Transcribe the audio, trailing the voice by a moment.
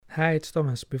Hi, it's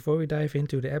Thomas. Before we dive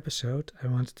into the episode, I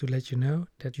wanted to let you know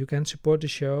that you can support the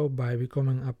show by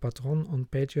becoming a patron on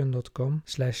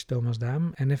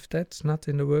patreon.com/thomasdaam. And if that's not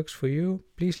in the works for you,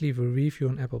 please leave a review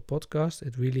on Apple Podcast.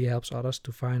 It really helps others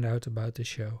to find out about the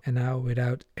show. And now,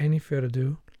 without any further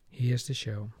ado, here's the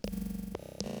show.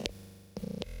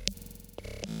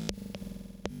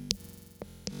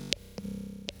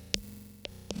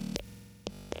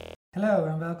 Hello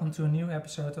and welcome to a new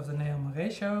episode of the Neo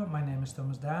Moray Show. My name is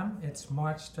Thomas Daam. It's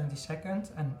March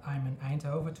 22nd and I'm in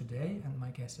Eindhoven today and my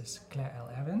guest is Claire L.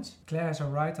 Evans. Claire is a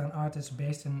writer and artist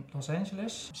based in Los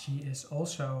Angeles. She is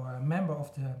also a member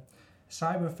of the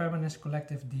cyber-feminist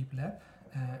collective Deep Lab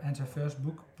and her first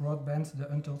book, Broadband,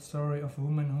 The Untold Story of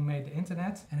Women Who Made the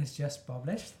Internet, and it's just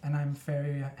published. And I'm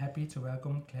very happy to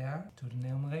welcome Claire to the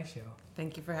Neo Moray Show.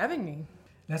 Thank you for having me.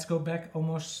 Let's go back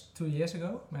almost 2 years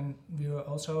ago when we were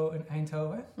also in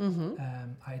Eindhoven.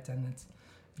 I attended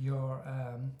your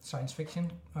science fiction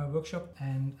workshop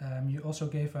and you also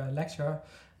gave a lecture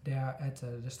there at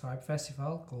the Stripe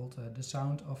Festival called The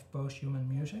Sound of Post-Human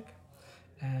Music.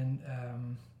 And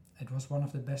it was one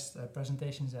of the best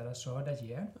presentations that I saw that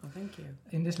year. Oh, thank you.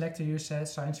 In this lecture you said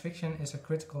science fiction is a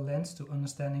critical lens to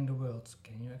understanding the world.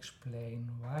 Can you explain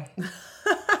why?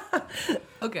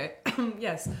 Okay,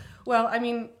 yes. Well, I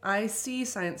mean, I see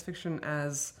science fiction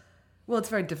as, well, it's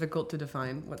very difficult to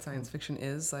define what science fiction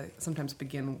is. I sometimes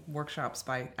begin workshops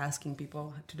by asking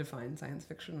people to define science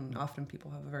fiction, and often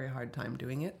people have a very hard time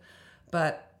doing it.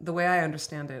 But the way I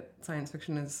understand it, science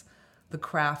fiction is the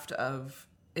craft of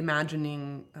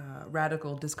imagining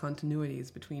radical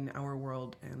discontinuities between our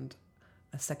world and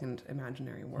a second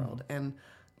imaginary world. And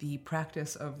the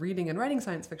practice of reading and writing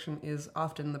science fiction is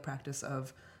often the practice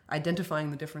of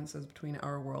identifying the differences between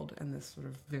our world and this sort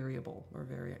of variable or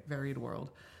very varied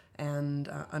world, and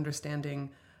understanding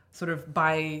sort of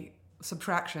by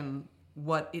subtraction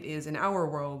what it is in our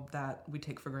world that we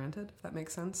take for granted, if that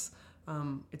makes sense.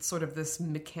 It's sort of this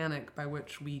mechanic by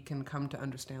which we can come to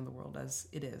understand the world as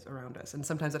it is around us. And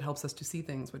sometimes it helps us to see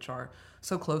things which are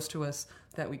so close to us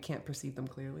that we can't perceive them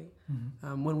clearly.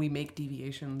 When we make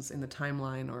deviations in the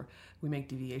timeline or we make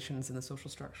deviations in the social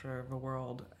structure of a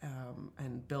world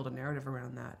and build a narrative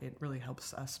around that, it really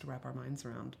helps us to wrap our minds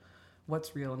around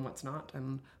what's real and what's not,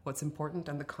 and what's important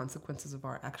and the consequences of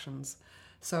our actions.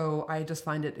 So I just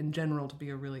find it in general to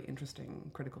be a really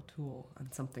interesting critical tool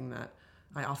and something that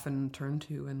I often turn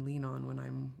to and lean on when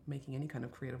I'm making any kind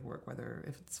of creative work, whether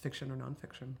if it's fiction or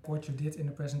nonfiction. What you did in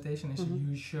the presentation is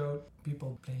you showed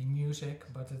people playing music,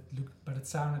 but it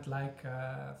sounded like,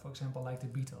 for example, like the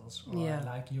Beatles, or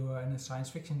like you were in a science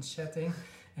fiction setting,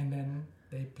 and then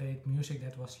they played music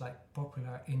that was like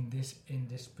popular in this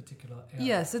particular era.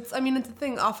 Yes, it's a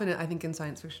thing often I think in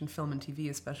science fiction, film and TV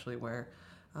especially, where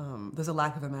there's a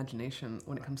lack of imagination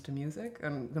when it comes to music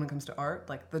and when it comes to art.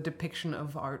 Like the depiction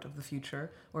of art of the future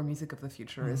or music of the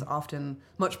future is often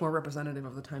much more representative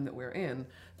of the time that we're in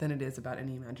than it is about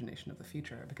any imagination of the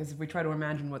future. Because if we try to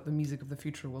imagine what the music of the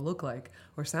future will look like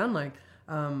or sound like,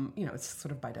 it's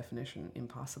sort of by definition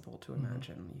impossible to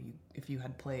imagine. If you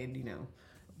had played,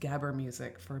 Gabber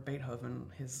music for Beethoven,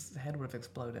 his head would have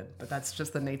exploded. But that's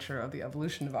just the nature of the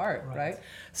evolution of art, right?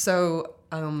 So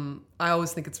I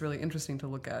always think it's really interesting to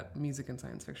look at music in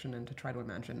science fiction and to try to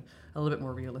imagine a little bit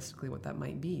more realistically what that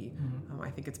might be. I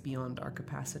think it's beyond our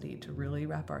capacity to really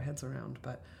wrap our heads around,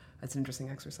 but it's an interesting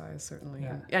exercise, certainly.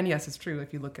 Yeah. And yes, it's true.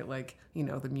 If you look at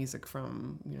the music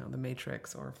from, The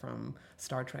Matrix or from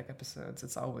Star Trek episodes,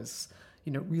 it's always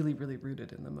really, really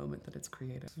rooted in the moment that it's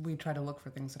created. We try to look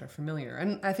for things that are familiar.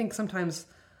 And I think sometimes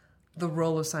the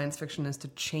role of science fiction is to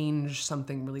change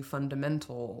something really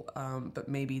fundamental, but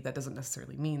maybe that doesn't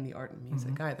necessarily mean the art and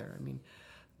music either.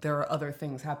 There are other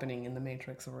things happening in The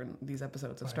Matrix or in these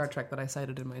episodes of Star Trek that I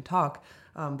cited in my talk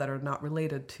that are not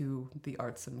related to the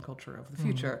arts and culture of the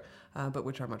future, but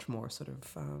which are much more sort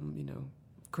of,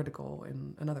 critical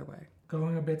in another way.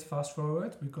 Going a bit fast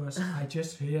forward, because I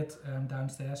just heard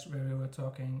downstairs where we were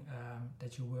talking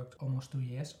that you worked almost 2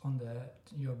 years on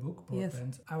your book,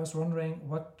 Broadband. Yes. I was wondering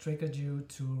what triggered you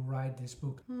to write this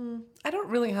book? I don't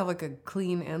really have a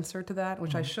clean answer to that,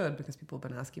 which I should, because people have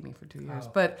been asking me for 2 years.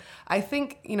 But I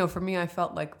think, for me, I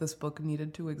felt like this book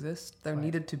needed to exist. There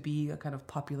needed to be a kind of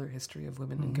popular history of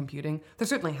women in computing. There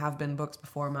certainly have been books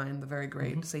before mine. The very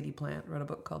great Sadie Plant wrote a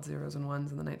book called Zeros and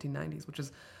Ones in the 1990s, which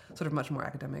is sort of much more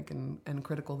academic and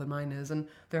critical than mine is. And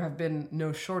there have been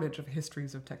no shortage of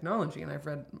histories of technology, and I've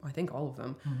read, I think, all of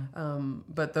them.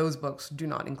 But those books do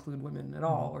not include women at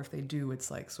all, or if they do, it's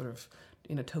like sort of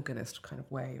in a tokenist kind of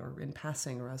way or in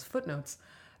passing or as footnotes.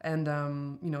 And,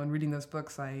 in reading those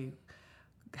books, I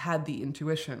had the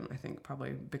intuition, I think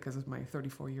probably because of my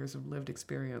 34 years of lived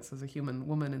experience as a human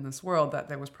woman in this world, that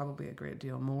there was probably a great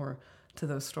deal more to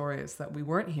those stories that we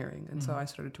weren't hearing. And so I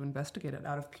started to investigate it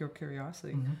out of pure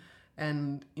curiosity.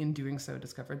 And in doing so,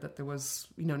 discovered that there was,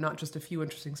 not just a few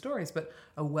interesting stories, but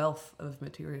a wealth of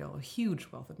material, a huge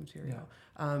wealth of material.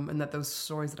 And that those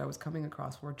stories that I was coming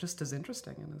across were just as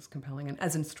interesting and as compelling and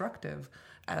as instructive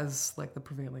as like the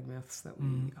prevailing myths that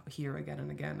we hear again and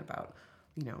again about,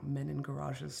 men in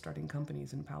garages starting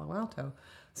companies in Palo Alto.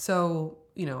 So,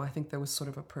 I think there was sort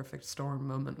of a perfect storm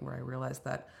moment where I realized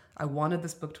that I wanted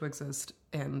this book to exist,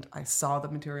 and I saw the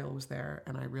material was there,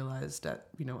 and I realized that,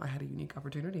 I had a unique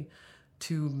opportunity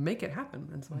to make it happen,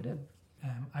 and so I did.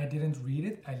 I didn't read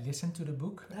it. I listened to the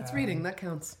book. That's reading. That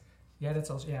counts. Yeah, that's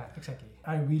also, exactly.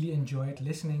 I really enjoyed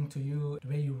listening to you. The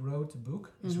way you wrote the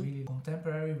book is really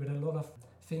contemporary with a lot of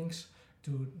things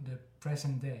to the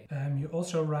present day. You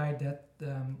also write that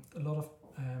a lot of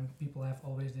people have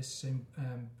always this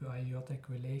symbiotic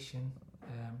relation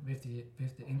with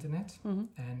the internet.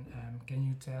 And can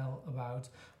you tell about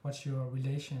what's your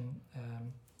relation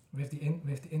with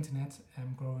the internet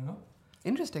growing up?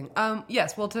 Interesting.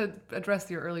 Yes, well, to address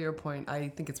your earlier point, I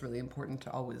think it's really important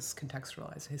to always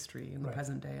contextualize history in the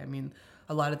present day. I mean,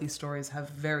 a lot of these stories have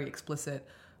very explicit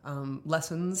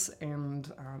lessons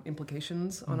and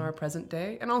implications on our present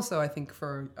day. And also, I think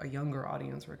for a younger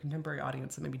audience or a contemporary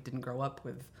audience that maybe didn't grow up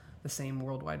with the same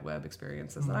World Wide Web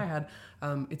experiences that I had,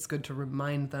 it's good to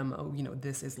remind them,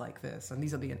 this is like this, and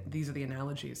these are the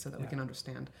analogies so that we can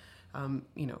understand.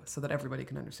 So that everybody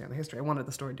can understand the history. I wanted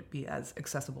the story to be as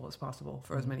accessible as possible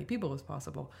for as many people as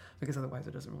possible, because otherwise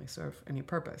it doesn't really serve any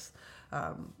purpose.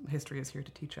 History is here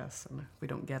to teach us, and if we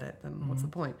don't get it, then what's the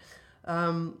point?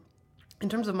 In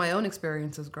terms of my own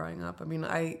experiences growing up, I mean,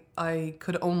 I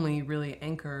could only really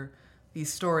anchor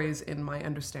these stories in my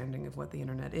understanding of what the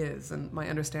internet is, and my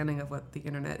understanding of what the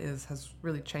internet is has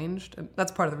really changed, and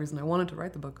that's part of the reason I wanted to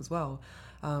write the book as well.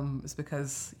 Is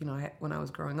because, when I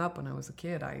was growing up, when I was a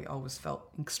kid, I always felt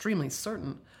extremely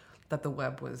certain that the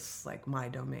web was like my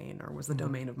domain, or was the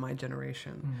domain of my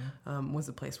generation, was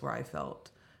a place where I felt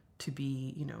to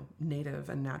be, native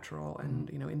and natural and,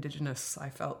 indigenous. I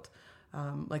felt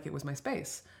like it was my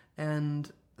space, and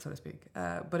so to speak.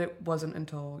 But it wasn't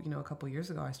until, a couple of years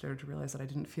ago I started to realize that I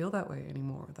didn't feel that way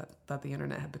anymore, that the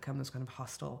internet had become this kind of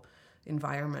hostile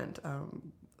environment,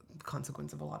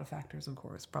 consequence of a lot of factors, of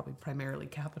course, probably primarily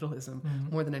capitalism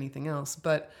more than anything else.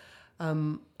 But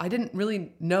I didn't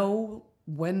really know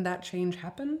when that change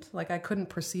happened. Like, I couldn't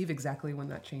perceive exactly when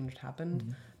that change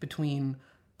happened between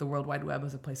the World Wide Web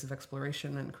as a place of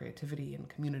exploration and creativity and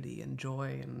community and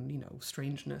joy and,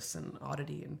 strangeness and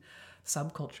oddity and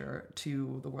subculture,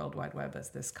 to the World Wide Web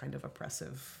as this kind of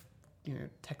oppressive,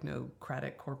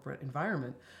 technocratic corporate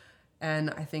environment.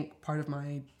 And I think part of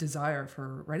my desire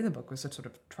for writing the book was to sort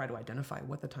of try to identify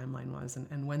what the timeline was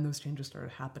and when those changes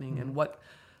started happening and what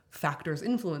factors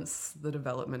influence the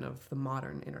development of the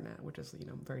modern internet, which is,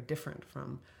 very different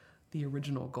from the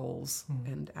original goals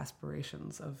and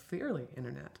aspirations of the early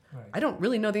internet. Right. I don't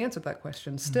really know the answer to that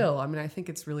question still. I mean, I think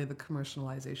it's really the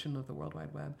commercialization of the World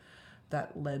Wide Web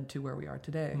that led to where we are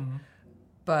today.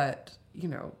 But,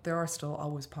 there are still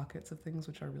always pockets of things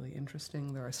which are really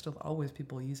interesting. There are still always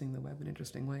people using the web in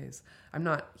interesting ways. I'm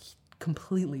not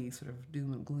completely sort of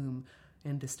doom and gloom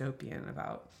and dystopian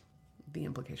about the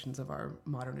implications of our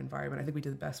modern environment. I think we do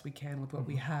the best we can with what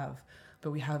we have,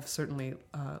 but we have certainly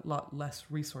a lot less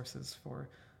resources for,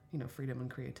 freedom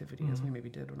and creativity as we maybe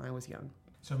did when I was young.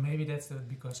 So maybe that's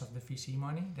because of the VC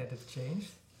money that it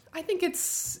changed? I think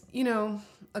it's,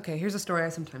 okay, here's a story I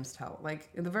sometimes tell. Like,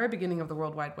 in the very beginning of the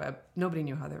World Wide Web, nobody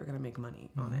knew how they were going to make money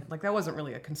on it. Like, that wasn't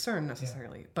really a concern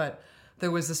necessarily, but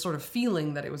there was this sort of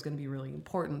feeling that it was going to be really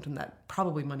important and that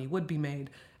probably money would be made,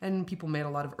 and people made a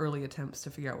lot of early attempts to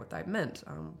figure out what that meant.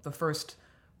 The first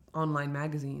online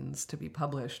magazines to be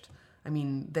published, I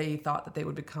mean, they thought that they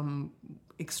would become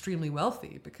extremely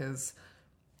wealthy because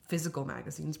physical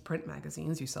magazines, print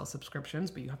magazines, you sell subscriptions,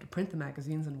 but you have to print the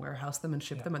magazines and warehouse them and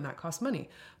ship them, and that costs money.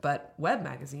 But web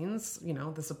magazines,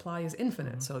 the supply is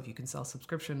infinite. So if you can sell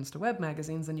subscriptions to web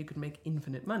magazines, then you can make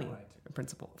infinite money, in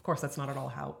principle. Of course, that's not at all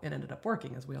how it ended up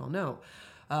working, as we all know.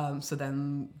 So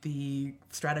then the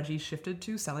strategy shifted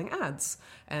to selling ads,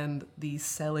 and the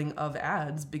selling of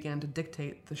ads began to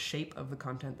dictate the shape of the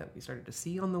content that we started to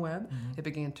see on the web. It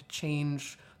began to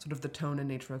change sort of the tone and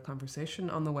nature of conversation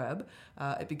on the web.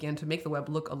 It began to make the web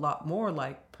look a lot more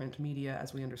like print media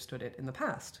as we understood it in the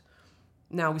past.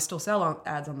 Now, we still sell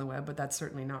ads on the web, but that's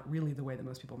certainly not really the way that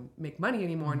most people make money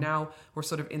anymore. Now we're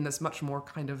sort of in this much more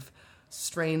kind of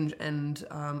strange and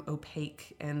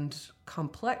opaque and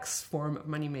complex form of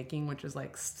money making, which is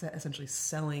like essentially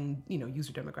selling,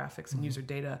 user demographics and user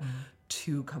data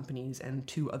to companies and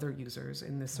to other users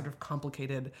in this sort of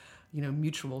complicated,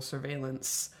 mutual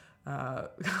surveillance,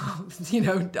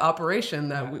 operation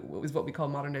that is what we call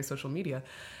modern day social media.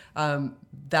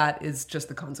 That is just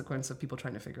the consequence of people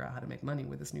trying to figure out how to make money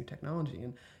with this new technology.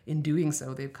 And in doing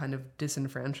so, they've kind of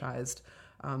disenfranchised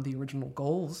the original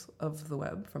goals of the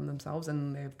web from themselves,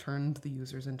 and they've turned the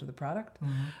users into the product,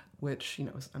 which,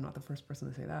 I'm not the first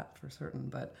person to say that for certain,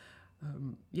 but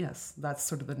yes, that's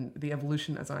sort of the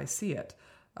evolution as I see it.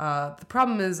 The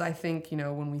problem is, I think,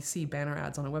 when we see banner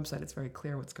ads on a website, it's very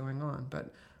clear what's going on,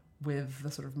 but with the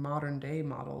sort of modern day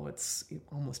model, it's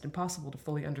almost impossible to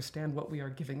fully understand what we are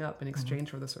giving up in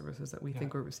exchange for the services that we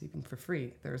think we're receiving for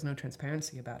free. There is no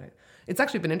transparency about it. It's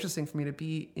actually been interesting for me to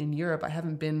be in Europe. I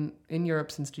haven't been in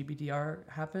Europe since GDPR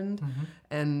happened.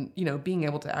 And, being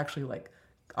able to actually like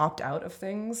opt out of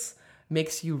things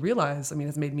makes you realize,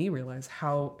 has made me realize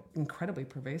how incredibly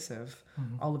pervasive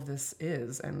all of this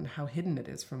is and how hidden it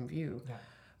is from view.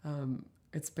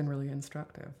 It's been really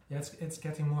instructive. Yeah, it's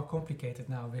getting more complicated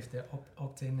now with the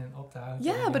opt-in and opt-out.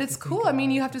 Yeah, but it's cool.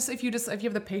 You have to, if you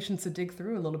have the patience to dig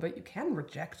through a little bit, you can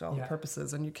reject all the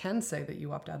purposes and you can say that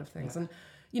you opt out of things. And,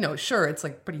 sure, it's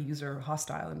like pretty user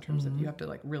hostile in terms of you have to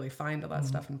like really find all that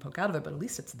stuff and poke out of it, but at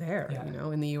least it's there.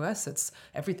 In the US,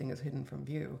 everything is hidden from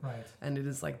view. Right. And it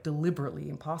is like deliberately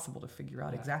impossible to figure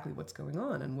out exactly what's going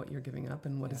on and what you're giving up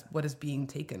and what is being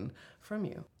taken from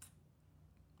you.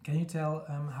 Can you tell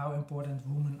how important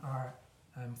women are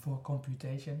for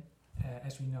computation,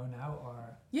 as we know now?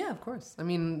 Or yeah, of course.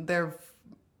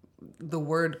 The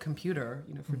word computer,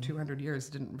 for 200 years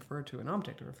didn't refer to an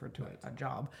object; it referred to a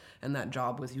job, and that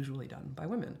job was usually done by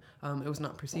women. It was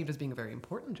not perceived as being a very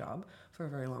important job for a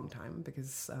very long time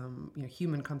because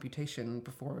human computation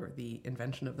before the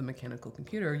invention of the mechanical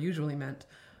computer usually meant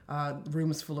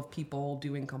rooms full of people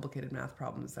doing complicated math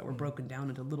problems that were broken down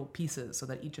into little pieces so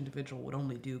that each individual would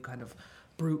only do kind of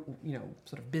brute,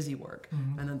 sort of busy work.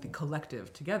 And then the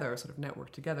collective together, sort of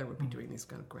network together, would be doing these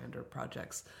kind of grander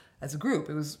projects as a group.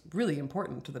 It was really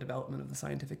important to the development of the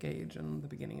scientific age and the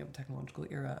beginning of the technological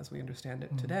era as we understand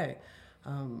it today.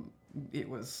 It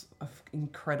was an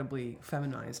incredibly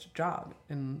feminized job.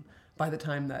 And by the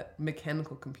time that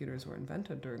mechanical computers were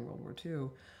invented during World War II,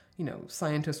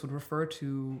 scientists would refer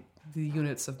to the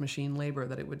units of machine labor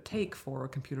that it would take for a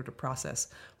computer to process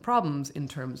problems in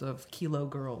terms of kilo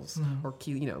girls or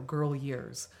girl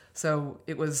years. So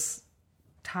it was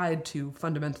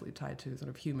fundamentally tied to sort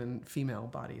of human female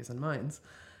bodies and minds.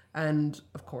 And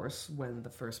of course, when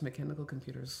the first mechanical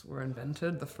computers were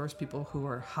invented, the first people who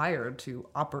were hired to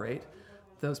operate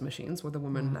those machines were the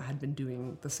women that had been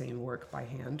doing the same work by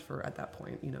hand for, at that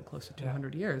point, close to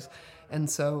 200 years. And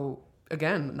so,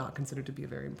 again, not considered to be a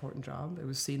very important job. It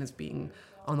was seen as being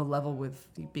on the level with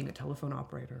being a telephone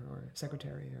operator or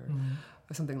secretary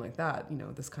or something like that,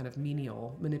 this kind of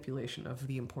menial manipulation of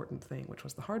the important thing, which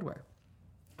was the hardware.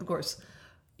 Of course,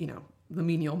 the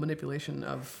menial manipulation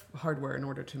of hardware in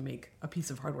order to make a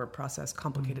piece of hardware process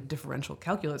complicated differential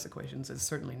calculus equations is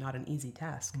certainly not an easy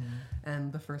task.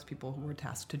 And the first people who were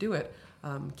tasked to do it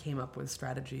came up with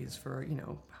strategies for,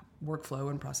 workflow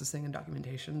and processing and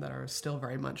documentation that are still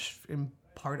very much in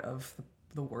part of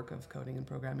the work of coding and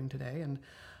programming today.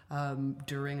 And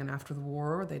during and after the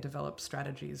war, they developed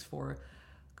strategies for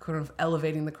kind of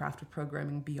elevating the craft of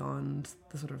programming beyond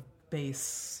the sort of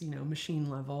base,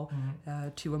 machine level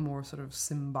to a more sort of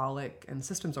symbolic and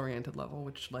systems-oriented level,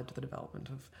 which led to the development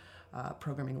of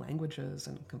programming languages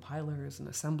and compilers and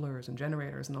assemblers and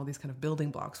generators and all these kind of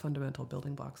building blocks, fundamental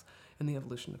building blocks in the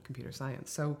evolution of computer science.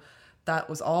 So that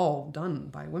was all done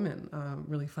by women,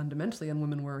 really fundamentally, and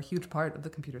women were a huge part of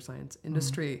the computer science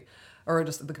industry, or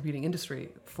just the computing industry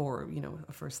for,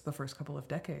 the first couple of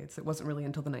decades. It wasn't really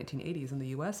until the 1980s, in the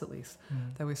US at least,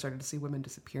 that we started to see women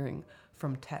disappearing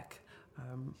from tech.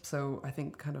 So I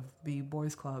think kind of the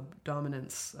boys' club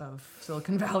dominance of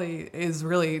Silicon Valley is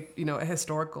really, a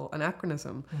historical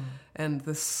anachronism. And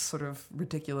this sort of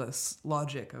ridiculous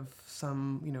logic of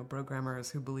some, programmers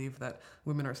who believe that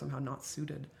women are somehow not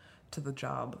suited to the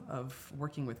job of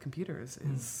working with computers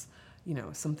is,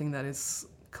 something that is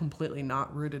completely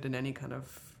not rooted in any kind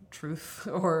of truth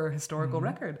or historical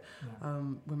record.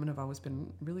 Women have always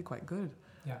been really quite good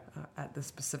at this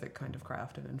specific kind of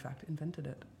craft and, in fact, invented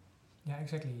it. Yeah,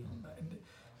 exactly.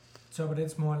 So, but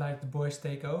it's more like the boys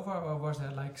take over, or was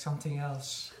there like something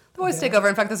else? The boys take over.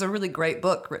 In fact, there's a really great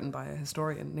book written by a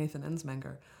historian, Nathan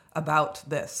Ensmenger, about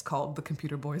this called The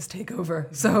Computer Boys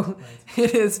Takeover. So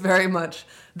it is very much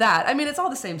that. I mean, it's all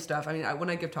the same stuff. I mean, when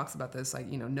I give talks about this,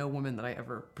 no woman that I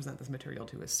ever present this material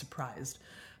to is surprised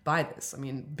by this. I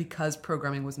mean, because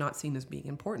programming was not seen as being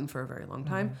important for a very long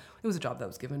time, it was a job that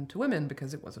was given to women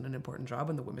because it wasn't an important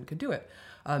job and the women could do it.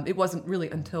 It wasn't really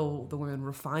until the women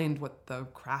refined what the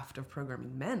craft of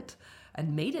programming meant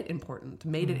and made it important,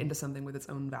 made it into something with its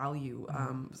own value,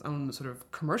 its own sort of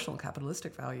commercial and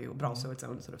capitalistic value, but also its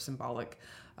own sort of symbolic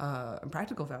and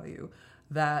practical value,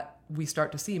 that we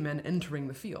start to see men entering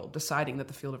the field, deciding that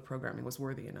the field of programming was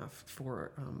worthy enough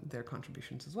for their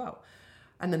contributions as well.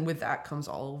 And then with that comes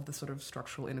all of the sort of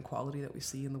structural inequality that we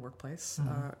see in the workplace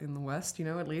in the West,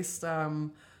 at least,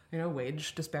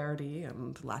 wage disparity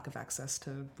and lack of access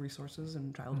to resources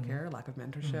and childcare, lack of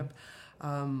mentorship,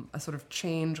 a sort of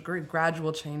change, very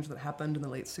gradual change that happened in the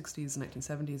late 60s and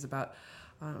 1970s about,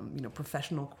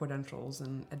 professional credentials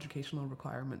and educational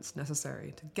requirements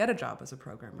necessary to get a job as a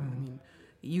programmer. I mean,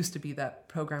 it used to be that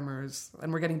programmers,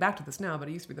 and we're getting back to this now, but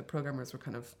it used to be that programmers were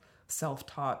kind of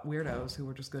self-taught weirdos who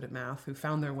were just good at math, who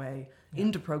found their way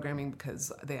into programming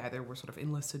because they either were sort of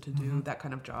enlisted to do that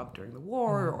kind of job during the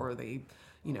war, or they,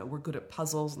 were good at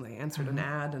puzzles and they answered an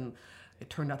ad and it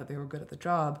turned out that they were good at the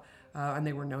job, and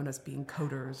they were known as being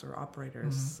coders or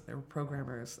operators or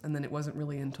programmers. And then it wasn't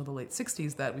really until the late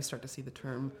 60s that we start to see the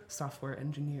term software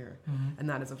engineer, and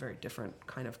that is a very different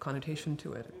kind of connotation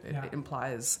to it. It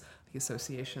implies the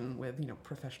association with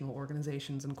professional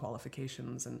organizations and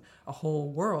qualifications and a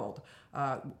whole world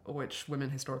which women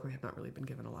historically have not really been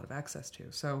given a lot of access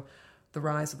to. So the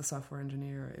rise of the software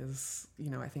engineer is,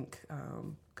 I think,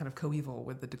 kind of coeval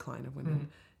with the decline of women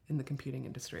in the computing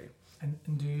industry. And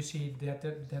do you see that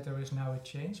there is now a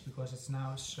change because it's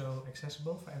now so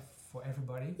accessible for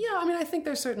everybody? Yeah, I mean, I think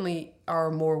there certainly are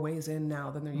more ways in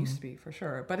now than there used to be, for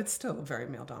sure. But it's still a very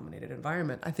male-dominated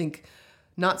environment. I think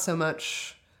not so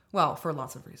much, well, for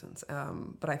lots of reasons.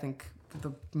 But I think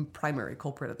the primary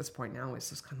culprit at this point now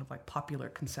is this kind of like popular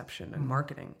conception and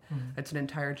marketing. It's an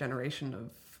entire generation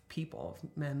of people,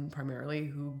 men primarily,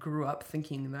 who grew up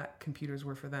thinking that computers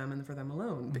were for them and for them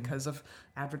alone because of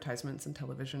advertisements and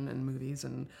television and movies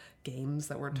and games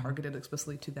that were targeted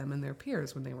explicitly to them and their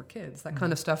peers when they were kids. That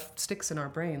kind of stuff sticks in our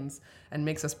brains and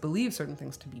makes us believe certain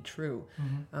things to be true.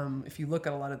 If you look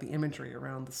at a lot of the imagery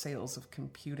around the sales of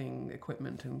computing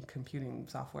equipment and computing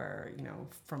software,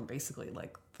 from basically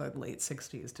like the late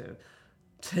 60s to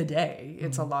today,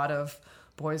 it's a lot of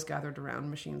boys gathered around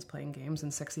machines playing games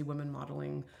and sexy women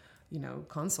modeling,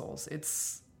 consoles.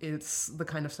 It's the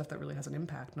kind of stuff that really has an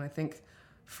impact. And I think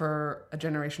for a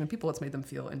generation of people, it's made them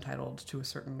feel entitled to a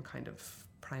certain kind of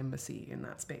primacy in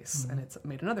that space. And it's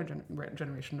made another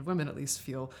generation of women at least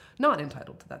feel not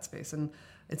entitled to that space. And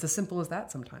it's as simple as that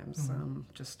sometimes,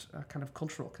 just a kind of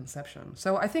cultural conception.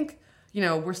 So I think,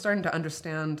 we're starting to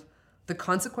understand the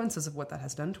consequences of what that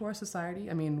has done to our society.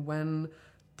 I mean, when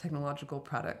technological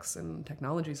products and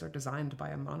technologies are designed by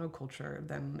a monoculture,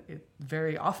 then it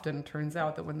very often turns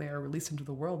out that when they are released into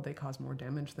the world, they cause more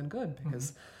damage than good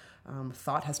because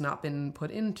thought has not been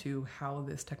put into how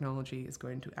this technology is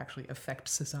going to actually affect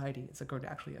society. Is it going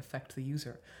to actually affect the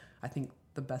user? I think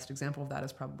the best example of that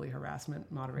is probably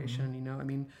harassment, moderation. I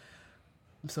mean,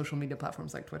 social media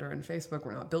platforms like Twitter and Facebook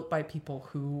were not built by people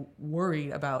who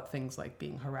worried about things like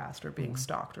being harassed or being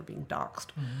stalked or being doxxed.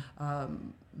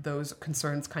 Those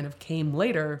concerns kind of came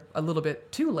later, a little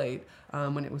bit too late,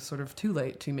 when it was sort of too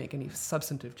late to make any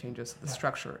substantive changes to the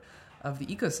structure of the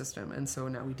ecosystem. And so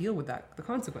now we deal with that, the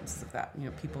consequences of that.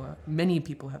 Many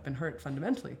people have been hurt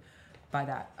fundamentally by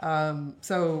that.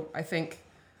 So I think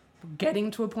getting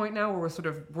to a point now where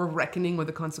we're reckoning with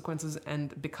the consequences,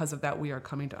 and because of that we are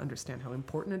coming to understand how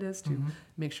important it is to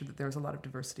make sure that there's a lot of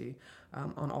diversity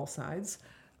on all sides.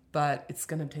 But it's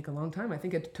going to take a long time. I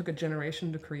think it took a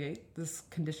generation to create this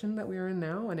condition that we are in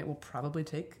now, and it will probably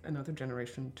take another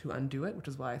generation to undo it, which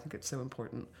is why I think it's so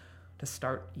important to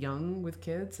start young with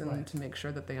kids and to make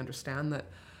sure that they understand that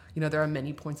there are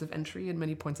many points of entry and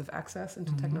many points of access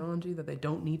into technology, that they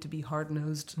don't need to be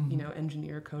hard-nosed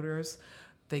engineer coders.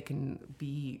 They can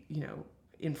be,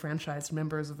 enfranchised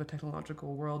members of a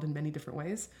technological world in many different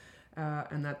ways,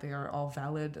 and that they are all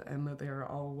valid and that they are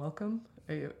all welcome.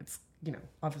 It's,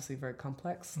 obviously a very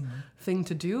complex thing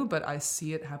to do, but I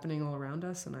see it happening all around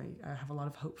us, and I have a lot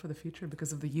of hope for the future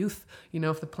because of the youth.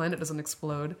 If the planet doesn't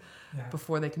explode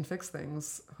before they can fix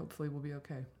things, hopefully we'll be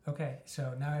okay. Okay,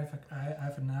 so now I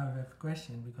have a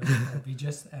question because we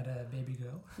just had a baby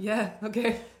girl. Yeah,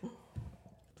 okay.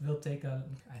 It will take,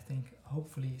 I think,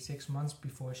 hopefully 6 months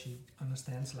before she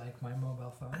understands like my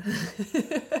mobile phone.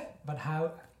 But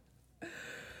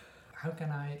how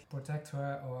can I protect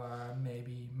her or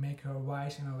maybe make her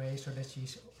wise in a way so that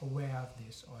she's aware of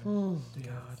this? Or do you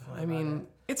have thought I about mean,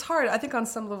 it? it's hard. I think on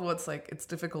some level it's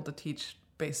difficult to teach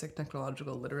basic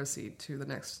technological literacy to the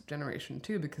next generation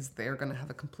too, because they're going to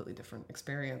have a completely different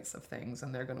experience of things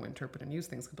and they're going to interpret and use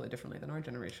things completely differently than our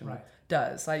generation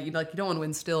does. You don't want to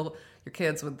instill your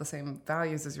kids with the same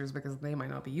values as yours because they might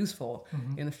not be useful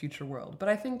in the future world. But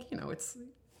I think,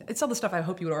 it's all the stuff I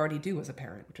hope you would already do as a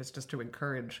parent, which is just to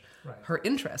encourage her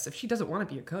interest. If she doesn't want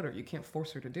to be a coder, you can't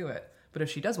force her to do it. But if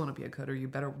she does want to be a coder,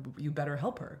 you better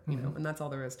help her, and that's all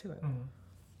there is to it.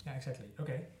 Yeah, exactly.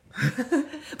 Okay.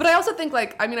 But I also think,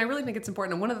 I really think it's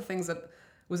important. And one of the things that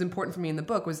was important for me in the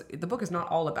book was the book is not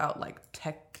all about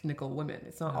technical women.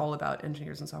 It's not all about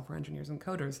engineers and software engineers and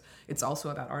coders. It's also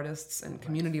about artists and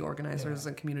community organizers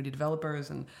and community developers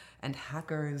and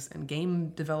hackers and game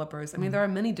developers. I mean, there are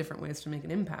many different ways to make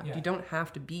an impact. You don't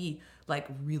have to be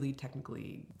really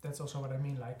technically. That's also what I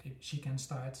mean. If she can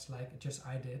start just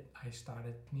I did. I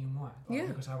started Neomore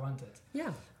because I wanted.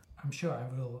 Yeah. I'm sure I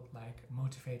will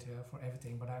motivate her for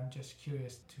everything, but I'm just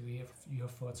curious to hear your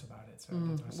thoughts about it. So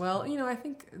I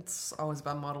think it's always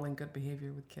about modeling good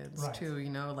behavior with kids too.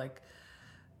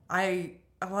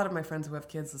 A lot of my friends who have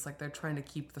kids, it's they're trying to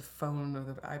keep the phone or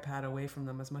the iPad away from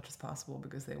them as much as possible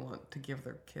because they want to give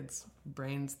their kids'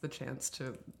 brains the chance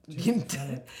to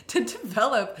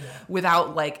develop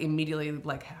without immediately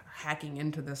hacking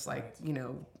into this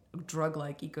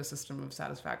drug-like ecosystem of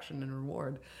satisfaction and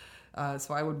reward.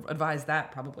 So I would advise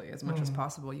that probably as much as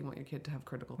possible. You want your kid to have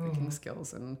critical thinking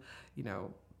skills and,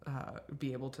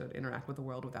 be able to interact with the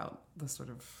world without the sort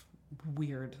of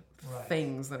weird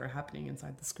things that are happening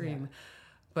inside the screen. Yeah.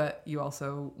 But you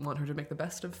also want her to make the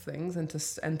best of things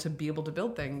and to be able to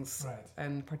build things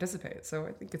and participate. So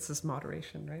I think it's this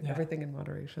moderation, right? Yeah. Everything in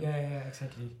moderation. Yeah,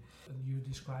 exactly. You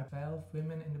describe 12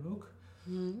 women in the book.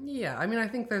 Yeah, I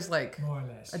think there's more or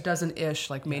less a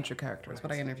dozen-ish major characters,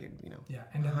 but I interviewed, Yeah,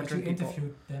 and then you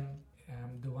interviewed them,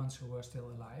 the ones who were still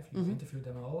alive. You interviewed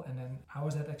them all, and then how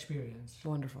was that experience?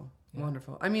 Wonderful.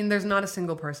 There's not a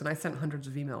single person. I sent hundreds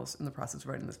of emails in the process of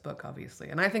writing this book, obviously,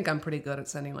 and I think I'm pretty good at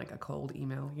sending a cold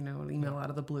email, an email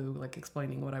out of the blue,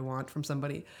 explaining what I want from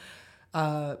somebody.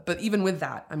 But even with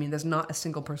that, there's not a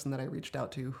single person that I reached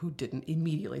out to who didn't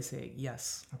immediately say,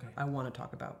 yes, I want to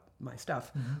talk about my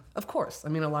stuff. Of course. A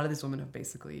lot of these women have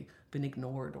basically been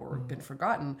ignored or been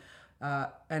forgotten.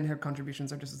 And her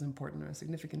contributions are just as important or as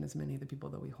significant as many of the people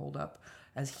that we hold up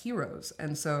as heroes.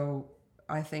 And so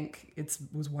I think it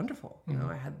was wonderful.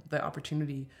 I had the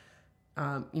opportunity.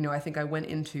 I think I went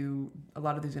into a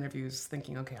lot of these interviews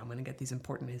thinking, okay, I'm going to get these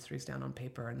important histories down on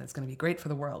paper and that's going to be great for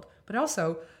the world. But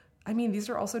also, these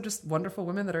are also just wonderful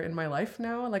women that are in my life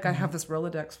now. I have this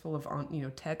Rolodex full of,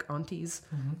 tech aunties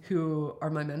who are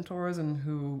my mentors and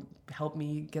who help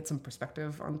me get some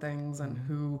perspective on things and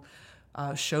who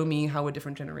show me how a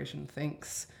different generation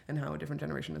thinks and how a different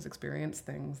generation has experienced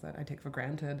things that I take for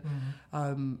granted.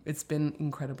 It's been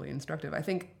incredibly instructive. I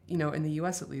think, in the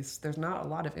US at least, there's not a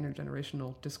lot of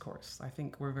intergenerational discourse. I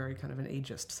think we're very kind of an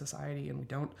ageist society and we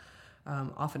don't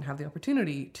often have the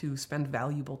opportunity to spend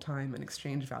valuable time and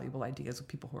exchange valuable ideas with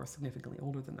people who are significantly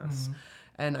older than us.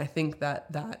 And I think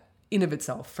that in of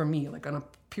itself, for me, on a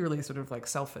purely sort of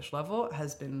selfish level,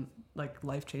 has been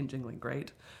life-changingly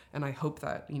great. And I hope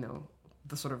that,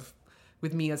 the sort of,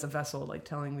 with me as a vessel,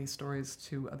 telling these stories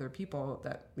to other people,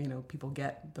 that, people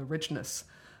get the richness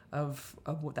of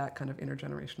that kind of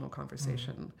intergenerational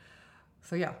conversation.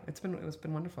 So yeah, it's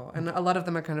been wonderful. And a lot of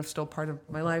them are kind of still part of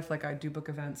my life. I do book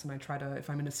events and I try to,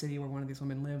 if I'm in a city where one of these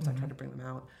women lives, I try to bring them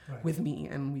out with me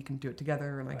and we can do it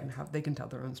together and they can tell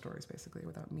their own stories basically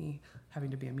without me having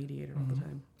to be a mediator all the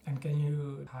time. And can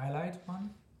you highlight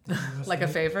one? A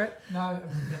favorite? No,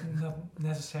 not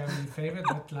necessarily a favorite,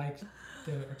 but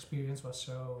the experience was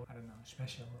so, I don't know,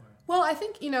 special or... Well, I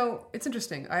think, it's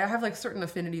interesting. I have certain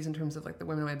affinities in terms of the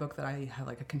women in my book that I have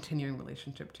a continuing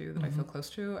relationship to that I feel close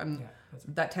to. And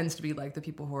that tends to be the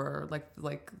people who are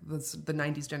the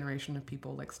 90s generation of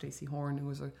people like Stacey Horn, who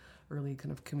was a early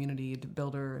kind of community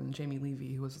builder, and Jamie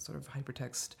Levy, who was a sort of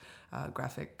hypertext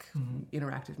graphic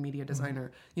interactive media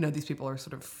designer. These people are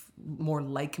sort of more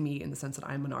like me in the sense that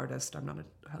I'm an artist. I'm not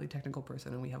a highly technical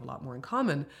person and we have a lot more in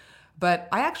common. But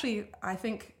I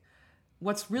think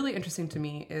what's really interesting to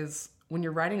me is when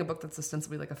you're writing a book that's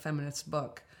ostensibly a feminist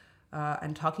book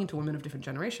and talking to women of different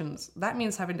generations, that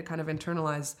means having to kind of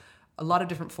internalize a lot of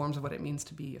different forms of what it means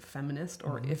to be a feminist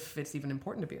or if it's even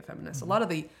important to be a feminist. A lot of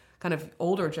the kind of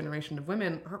older generation of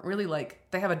women aren't really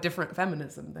they have a different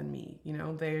feminism than me.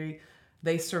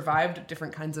 They survived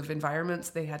different kinds of environments.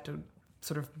 They had to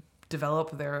sort of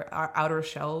develop their outer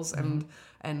shells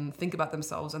and think about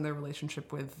themselves and their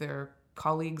relationship with their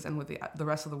colleagues and with the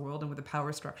rest of the world and with the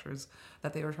power structures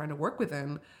that they were trying to work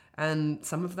within. And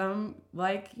some of them,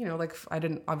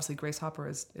 obviously Grace Hopper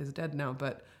is dead now,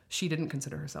 but she didn't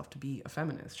consider herself to be a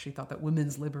feminist. She thought that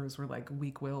women's libers were like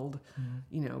weak-willed,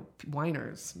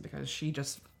 whiners, because she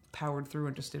just powered through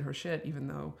and just did her shit, even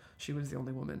though she was the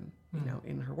only woman,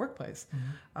 in her workplace.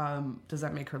 Does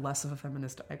that make her less of a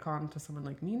feminist icon to someone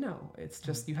like me? No. It's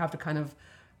just you have to kind of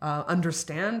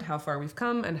understand how far we've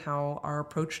come and how our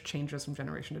approach changes from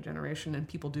generation to generation, and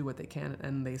people do what they can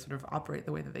and they sort of operate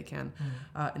the way that they can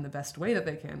in the best way that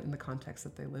they can in the context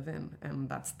that they live in. And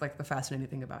that's like the fascinating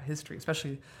thing about history,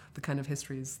 especially the kind of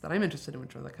histories that I'm interested in,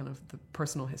 which are the kind of the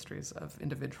personal histories of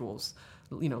individuals,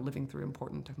 living through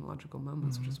important technological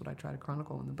moments, which is what I try to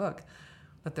chronicle in the book.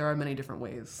 But there are many different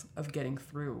ways of getting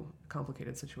through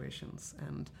complicated situations,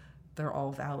 and they're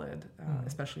all valid,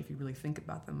 especially if you really think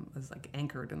about them as like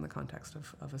anchored in the context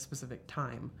of a specific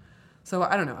time. So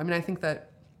I don't know. I mean, I think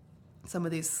that some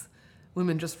of these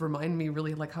women just remind me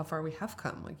really like how far we have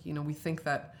come. Like, we think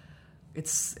that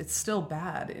it's still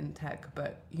bad in tech,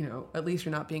 but at least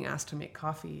you're not being asked to make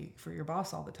coffee for your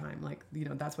boss all the time. Like,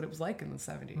 that's what it was like in the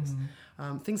 70s.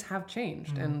 Things have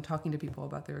changed, and talking to people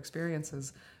about their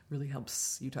experiences really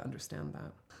helps you to understand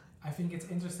that. I think it's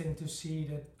interesting to see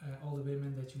that all the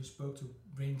women that you spoke to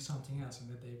bring something else, and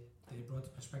that they brought a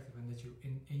perspective, and that you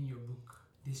in your book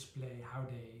display how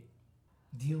they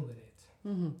deal with it.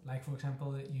 Like, for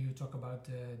example, you talk about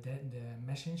the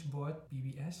message board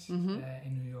BBS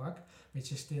in New York,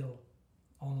 which is still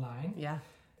online. Yeah,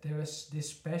 there was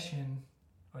this passion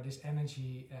or this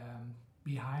energy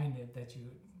behind it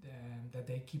that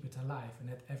they keep it alive,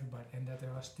 and that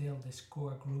there are still this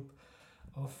core group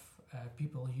of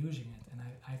people using it. And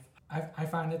I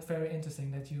found it very interesting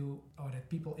that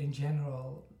people in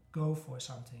general go for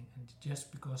something, and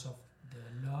just because of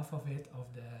the love of it,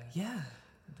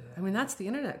 I mean, that's the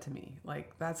internet to me.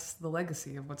 Like, that's the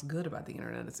legacy of what's good about the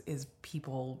internet is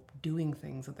people doing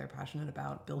things that they're passionate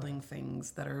about, building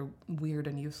things that are weird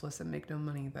and useless and make no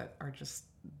money, that are just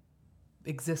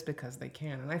exist because they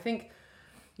can. And I think,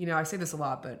 I say this a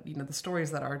lot, but, the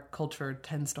stories that our culture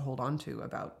tends to hold on to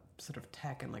about sort of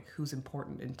tech and like who's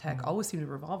important in tech always seem to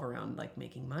revolve around like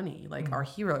making money. Like our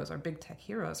heroes, our big tech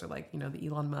heroes are like, the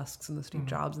Elon Musks and the Steve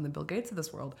Jobs and the Bill Gates of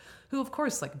this world, who of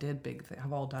course like did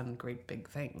have all done great big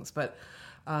things. But,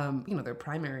 their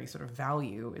primary sort of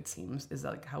value, it seems, is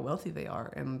like how wealthy they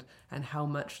are and how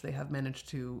much they have managed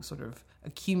to sort of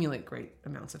accumulate great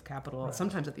amounts of capital,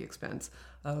 sometimes at the expense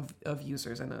of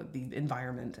users and the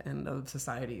environment and of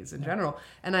societies in general.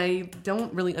 And I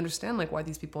don't really understand like why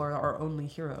these people are our only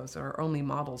heroes or our only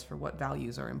models for what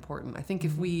values are important. I think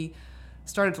if we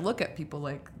started to look at people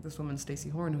like this woman, Stacey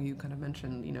Horn, who you kind of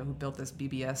mentioned, who built this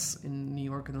BBS in New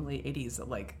York in the late 80s that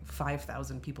like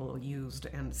 5,000 people used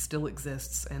and still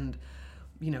exists, and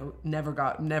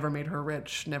never made her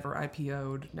rich, never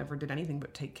IPO'd, never did anything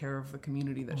but take care of the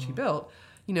community that she built.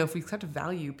 If we start to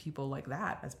value people like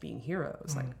that as being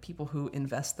heroes, like people who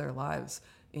invest their lives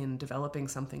in developing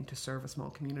something to serve a small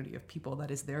community of people that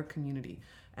is their community,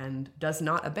 and does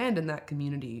not abandon that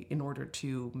community in order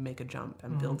to make a jump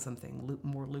and build something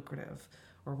more lucrative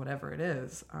or whatever it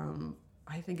is.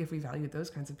 I think if we valued those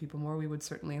kinds of people more, we would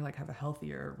certainly like have a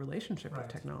healthier relationship with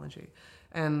technology.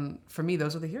 And for me,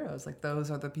 those are the heroes. Like,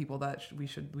 those are the people that we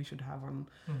should have on,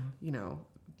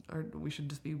 or we should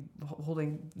just be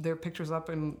holding their pictures up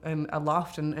and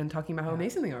aloft and talking about how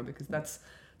amazing they are, because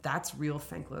that's real,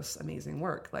 thankless, amazing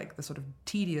work. Like the sort of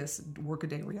tedious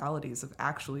workaday realities of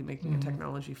actually making a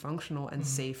technology functional and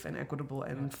safe and equitable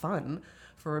and fun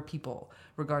for people,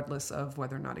 regardless of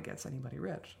whether or not it gets anybody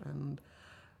rich. And,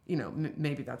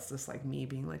 maybe that's just like me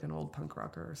being like an old punk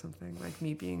rocker or something, like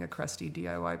me being a crusty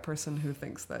DIY person who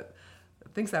thinks that,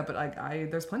 but I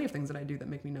there's plenty of things that I do that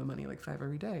make me no money, like 5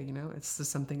 every day, It's just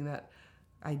something that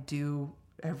I do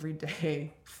every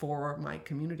day for my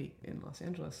community in Los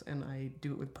Angeles, and I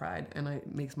do it with pride, and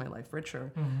it makes my life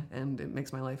richer, and it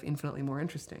makes my life infinitely more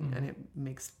interesting, and it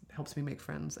helps me make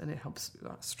friends, and it helps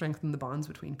strengthen the bonds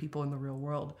between people in the real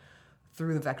world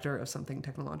through the vector of something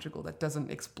technological that doesn't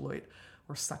exploit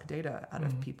or suck data out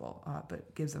of people,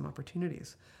 but gives them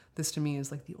opportunities. This to me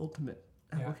is like the ultimate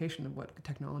application of what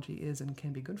technology is and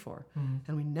can be good for,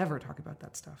 and we never talk about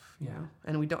that stuff, you know,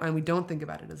 and we don't think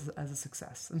about it as a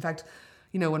success. In fact,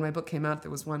 when my book came out,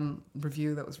 there was one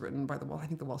review that was written by the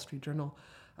Wall Street Journal,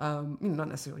 not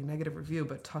necessarily a negative review,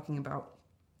 but talking about,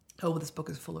 this book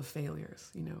is full of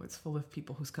failures. It's full of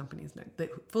people whose companies,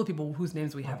 full of people whose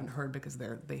names we haven't heard because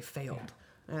they failed.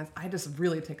 And I just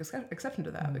really take exception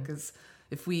to that, because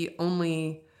if we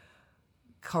only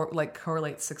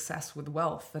correlates success with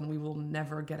wealth, then we will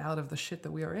never get out of the shit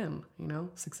that we are in.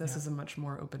 Success is a much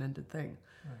more open-ended thing.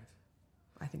 Right.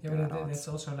 I think that's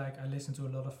also like I listen to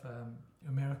a lot of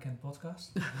American podcasts.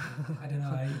 I don't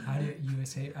know how you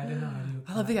say. I don't know how you.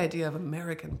 I love the idea of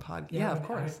American podcast. Yeah, of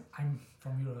course. I'm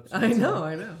from Europe. So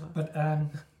I know. But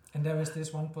and there is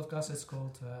this one podcast. It's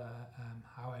called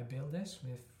How I Build This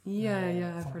with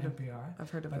I've from heard NPR. I've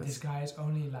heard of But this. this guy is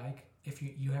only like if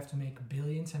you have to make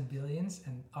billions and billions,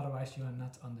 and otherwise you are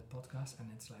not on the podcast.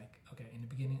 And it's like, okay, in the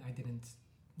beginning I didn't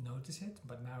notice it,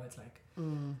 but now it's like,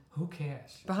 who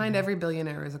cares? Behind every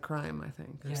billionaire is a crime, I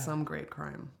think. There's Yeah. some great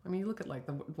crime. I mean, you look at like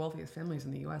the wealthiest families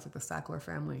in the U.S., like the Sackler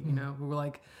family, who were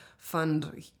like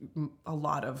fund a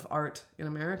lot of art in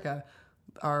America,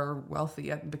 are wealthy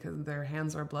yet because their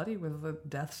hands are bloody with the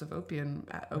deaths of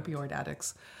opioid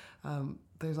addicts.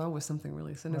 There's always something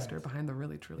really sinister behind the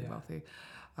really, truly wealthy.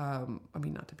 I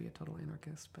mean, not to be a total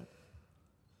anarchist, but...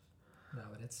 No,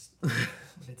 but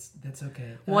that's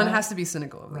okay. One has to be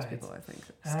cynical of those right. people, I think.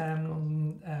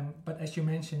 But as you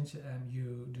mentioned,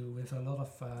 you do with a lot of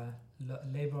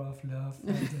labor of love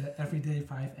the Everyday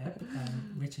 5 app,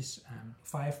 which is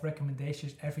 5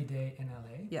 recommendations every day in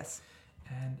LA. Yes.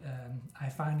 And I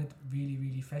find it really,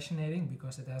 really fascinating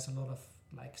because it has a lot of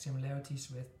like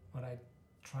similarities with what I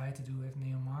try to do with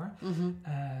Neomar.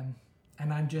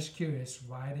 And I'm just curious,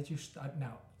 why did you start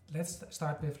now? Let's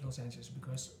start with Los Angeles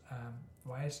because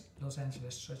why is Los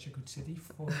Angeles such a good city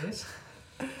for this?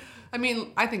 I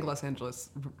mean, I think Los Angeles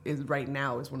right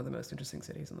now is one of the most interesting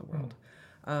cities in the world.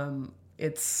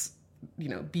 It's,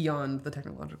 beyond the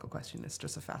technological question, it's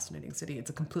just a fascinating city. It's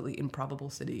a completely improbable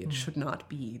city. It should not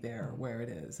be there where it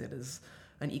is. It is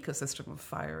an ecosystem of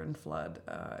fire and flood.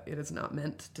 It is not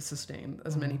meant to sustain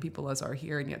as many people as are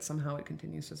here, and yet somehow it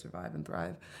continues to survive and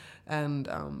thrive. And,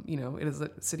 it is a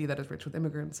city that is rich with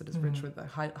immigrants. It is rich with a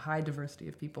high diversity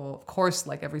of people. Of course,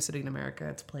 like every city in America,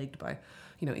 it's plagued by,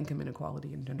 income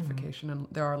inequality and gentrification. And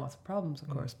there are lots of problems, of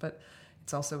course, but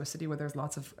it's also a city where there's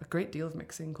a great deal of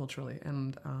mixing culturally,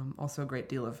 and also a great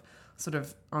deal of sort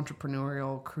of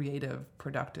entrepreneurial, creative,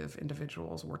 productive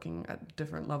individuals working at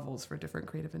different levels for different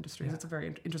creative industries. Yeah. It's a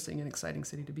very interesting and exciting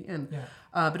city to be in.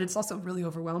 Yeah. But it's also really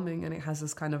overwhelming, and it has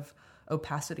this kind of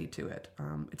opacity to it.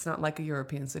 It's not like a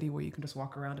European city where you can just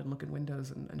walk around and look in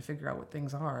windows and figure out what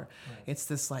things are. Right. It's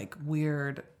this like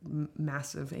weird,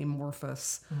 massive,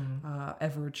 amorphous,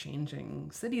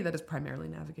 ever-changing city that is primarily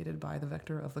navigated by the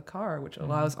vector of the car, which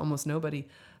allows almost nobody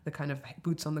the kind of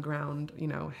boots on the ground,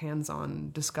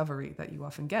 hands-on discovery that you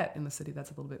often get in the city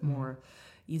that's a little bit more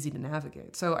easy to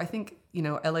navigate. So I think,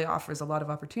 LA offers a lot of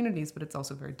opportunities, but it's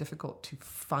also very difficult to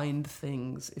find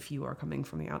things if you are coming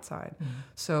from the outside.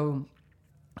 So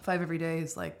 5 Every Day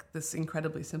is like this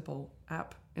incredibly simple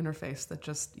app interface that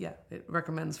just, it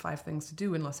recommends 5 things to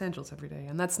do in Los Angeles every day.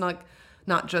 And that's not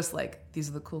just like, these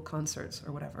are the cool concerts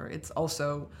or whatever. It's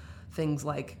also things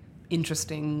like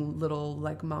interesting little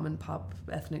like mom and pop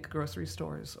ethnic grocery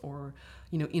stores, or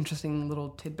interesting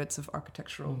little tidbits of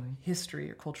architectural history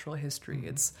or cultural history.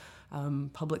 It's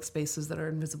public spaces that are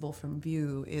invisible from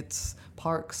view. It's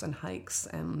parks and hikes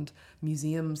and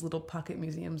museums, little pocket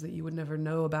museums that you would never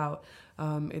know about.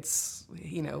 It's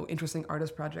interesting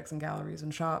artist projects and galleries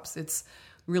and shops. It's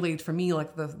really, for me,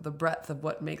 like the breadth of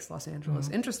what makes Los Angeles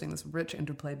interesting, this rich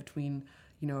interplay between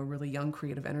a really young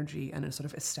creative energy and a sort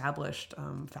of established,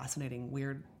 fascinating,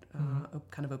 weird,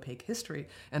 kind of opaque history,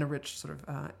 and a rich sort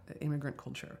of immigrant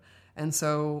culture. And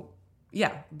so,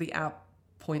 the app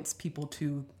points people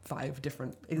to 5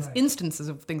 different instances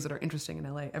of things that are interesting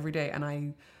in LA every day. And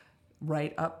I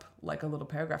write up like a little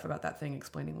paragraph about that thing,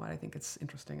 explaining why I think it's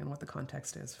interesting and what the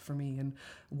context is for me, and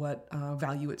what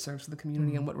value it serves to the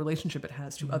community, and what relationship it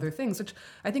has to other things, which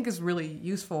I think is really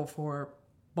useful for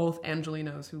both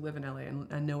Angelinos who live in LA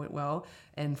and know it well,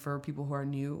 and for people who are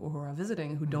new or who are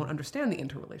visiting who don't understand the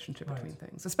interrelationship between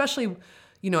things. Especially,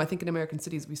 I think in American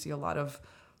cities we see a lot of,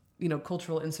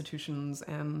 cultural institutions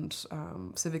and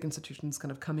civic institutions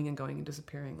kind of coming and going and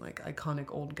disappearing, like iconic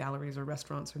old galleries or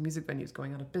restaurants or music venues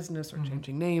going out of business or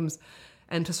changing names.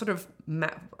 And to sort of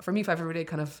for me, 5 Every Day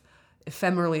kind of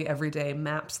ephemerally every day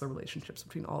maps the relationships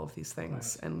between all of these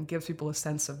things and gives people a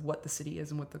sense of what the city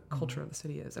is and what the culture of the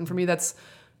city is. And for me, that's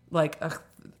like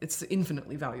it's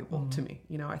infinitely valuable to me.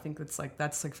 I think that's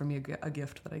like for me a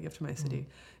gift that I give to my city,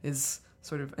 is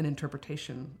sort of an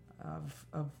interpretation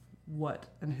of what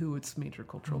and who its major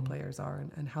cultural players are,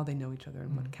 and how they know each other,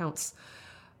 and what counts.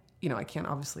 I can't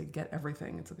obviously get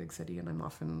everything. It's a big city, and I'm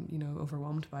often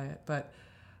overwhelmed by it, but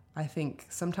I think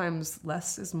sometimes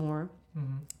less is more.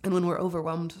 And when we're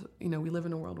overwhelmed, we live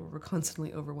in a world where we're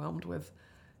constantly overwhelmed with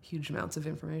huge amounts of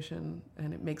information,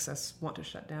 and it makes us want to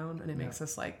shut down, and it makes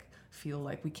us like feel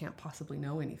like we can't possibly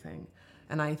know anything.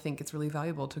 And I think it's really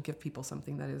valuable to give people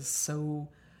something that is so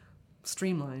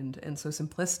streamlined and so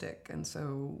simplistic and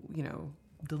so, you know,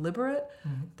 deliberate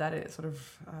that it sort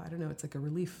of, I don't know, it's like a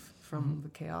relief from the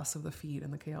chaos of the feed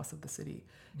and the chaos of the city.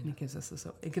 And it gives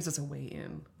us a way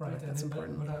in. Right, and that's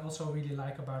important. What I also really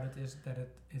like about it is that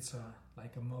it's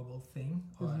like a mobile thing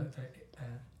or a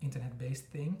internet-based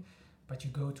thing, but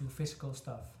you go to physical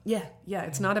stuff. Yeah.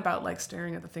 It's not about like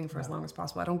staring at the thing for as long as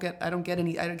possible. I don't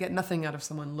get nothing out of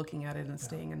someone looking at it and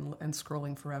staying and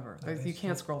scrolling forever. No, you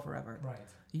can't scroll forever. Right.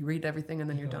 You read everything and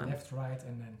then you're done. Left, right,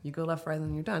 and then you go left, right, and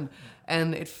then you're done.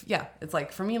 And it's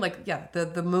like for me, like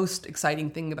the most exciting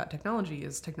thing about technology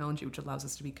is technology which allows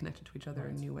us to be connected to each other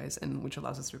in new ways and which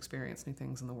allows us to experience new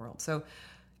things in the world. So,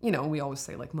 you know, we always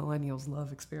say like millennials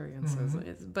love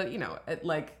experiences, but you know,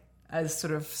 like as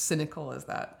sort of cynical as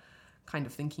that kind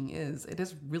of thinking is, it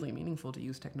is really meaningful to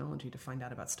use technology to find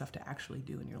out about stuff to actually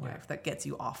do in your life that gets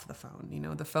you off the phone. You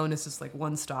know, the phone is just like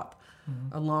one stop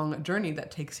along a journey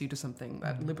that takes you to something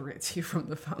that liberates you from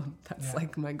the phone. That's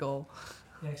like my goal.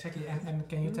 Yeah, exactly. And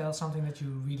can you tell something that you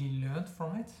really learned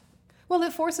from it? Well,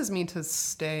 it forces me to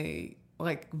stay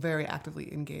like very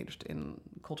actively engaged in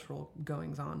cultural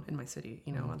goings on in my city.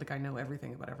 You know, like I know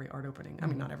everything about every art opening. I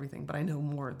mean, not everything, but I know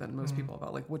more than most people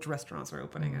about like which restaurants are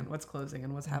opening and what's closing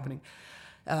and what's happening,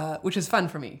 which is fun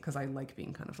for me because I like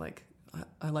being kind of like,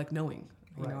 I like knowing.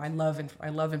 You know, I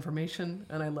love information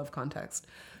and I love context.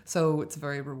 So it's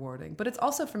very rewarding. But it's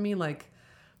also for me like,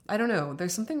 I don't know,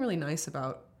 there's something really nice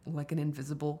about like an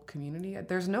invisible community.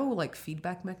 There's no like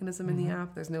feedback mechanism in the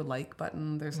app. There's no like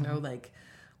button. There's no like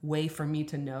way for me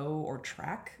to know or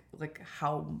track like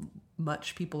how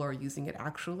much people are using it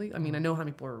actually. I mean, I know how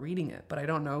many people are reading it, but I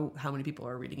don't know how many people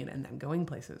are reading it and then going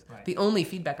places. Right. The only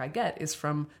feedback I get is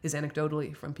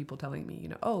anecdotally from people telling me, you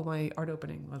know, oh, my art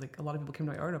opening, or like a lot of people came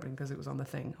to my art opening because it was on the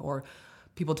thing, or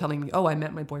people telling me, oh, I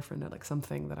met my boyfriend at like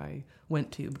something that I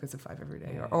went to because of 5 Every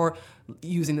Day, or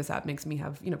using this app makes me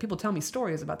have, you know, people tell me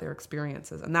stories about their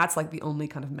experiences, and that's like the only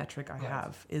kind of metric I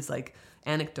have is like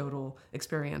anecdotal,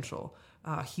 experiential,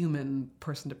 human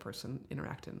person-to-person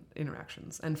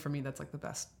interactions, and for me that's like the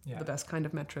best kind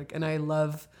of metric, and I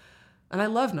love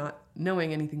not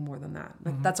knowing anything more than that.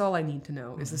 Like, that's all I need to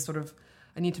know is this sort of,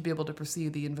 I need to be able to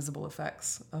perceive the invisible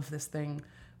effects of this thing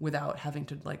without having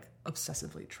to like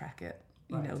obsessively track it,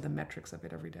 you know, the metrics of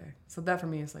it every day. So that for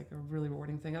me is like a really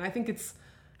rewarding thing, and I think it's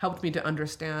helped me to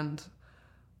understand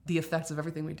the effects of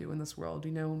everything we do in this world. You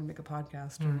know, when we make a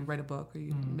podcast or you write a book or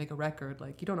you make a record,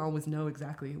 like you don't always know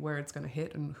exactly where it's going to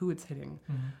hit and who it's hitting,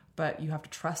 but you have to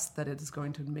trust that it's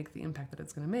going to make the impact that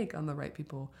it's going to make on the right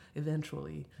people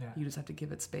eventually. You just have to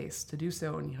give it space to do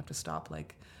so, and you have to stop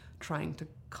like trying to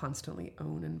constantly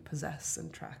own and possess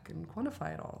and track and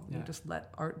quantify it all. You just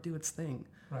let art do its thing.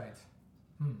 Right.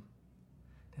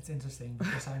 That's interesting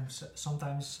because I'm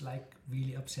sometimes like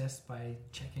really obsessed by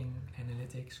checking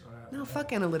analytics or no,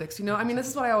 fuck analytics. You know, I mean, this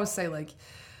is what I always say. Like,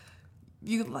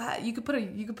 you could put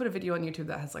a video on YouTube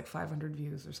that has like 500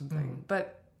 views or something,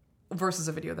 but versus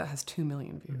a video that has 2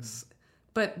 million views.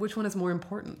 But which one is more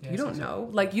important? Yes, you don't know.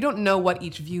 Like, you don't know what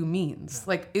each view means.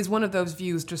 Like, is one of those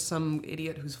views just some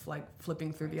idiot who's like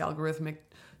flipping through the algorithmic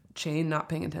chain, not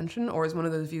paying attention, or is one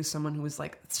of those views someone who was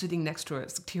like sitting next to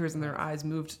it, tears in their eyes,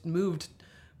 moved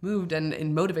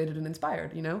and motivated and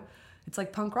inspired, you know? It's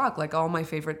like punk rock. Like, all my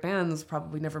favorite bands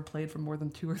probably never played for more than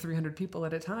 200 or 300 people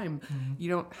at a time. You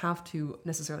don't have to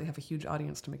necessarily have a huge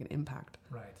audience to make an impact.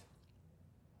 Right.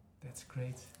 That's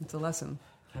great. It's a lesson.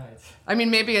 Right. I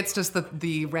mean, maybe it's just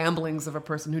the ramblings of a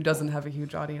person who doesn't have a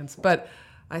huge audience, but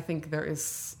I think there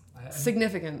is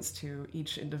significance to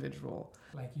each individual.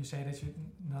 Like you say that you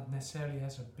not necessarily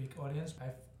has a big audience.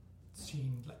 I've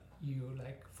seen you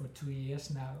like for 2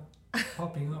 years now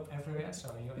popping up everywhere,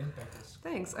 so your impact is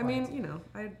thanks. I mean, you know,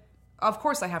 of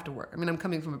course I have to work. I mean, I'm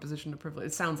coming from a position of privilege.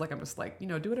 It sounds like I'm just like, you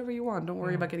know, do whatever you want, don't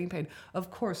worry about getting paid.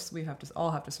 Of course we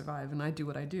all have to survive, and I do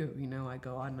what I do. You know, I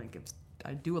go on and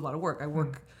I do a lot of work. I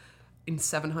work in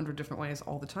 700 different ways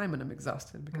all the time, and I'm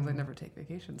exhausted because I never take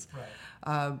vacations.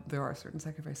 Right. There are certain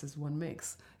sacrifices one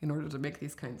makes in order to make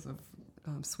these kinds of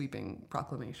sweeping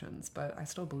proclamations, but I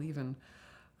still believe in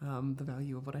the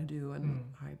value of what I do, and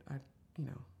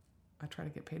I try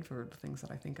to get paid for the things that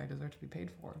I think I deserve to be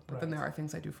paid for. But then there are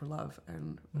things I do for love,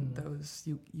 and those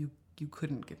you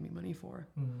couldn't give me money for.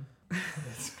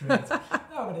 That's great.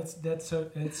 No, but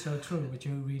it's so true. But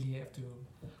you really have to.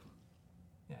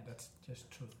 Yeah, that's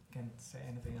just true. Can't say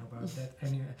anything about that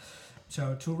anyway.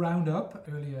 So to round up,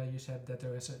 earlier you said that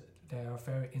there are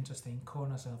very interesting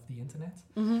corners of the internet.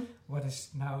 Mm-hmm. What is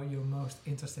now your most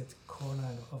interested corner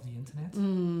of the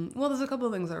internet? Well, there's a couple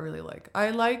of things I really like. I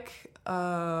like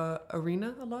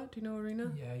Arena a lot. Do you know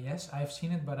Arena? Yeah, yes, I've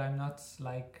seen it, but I'm not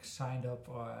like signed up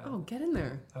or. Oh, get in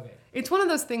there. Okay. It's one of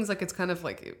those things, like, it's kind of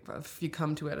like if you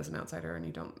come to it as an outsider and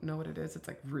you don't know what it is, it's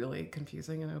like really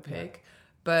confusing and opaque. Yeah.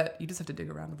 But you just have to dig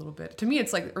around a little bit. To me,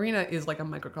 it's like Arena is like a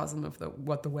microcosm of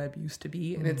what the web used to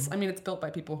be. And it's built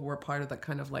by people who were part of that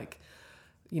kind of like,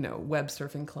 web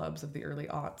surfing clubs of the early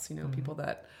aughts, people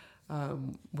that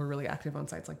were really active on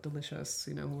sites like Delicious,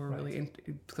 who were really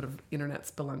sort of internet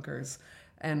spelunkers.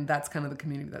 And that's kind of the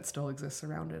community that still exists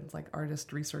around it. It's like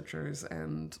artists, researchers,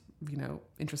 and,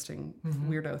 interesting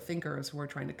weirdo thinkers who are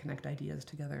trying to connect ideas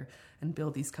together and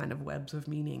build these kind of webs of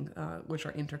meaning, which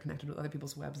are interconnected with other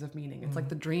people's webs of meaning. It's like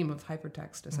the dream of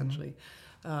hypertext, essentially.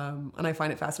 And I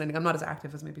find it fascinating. I'm not as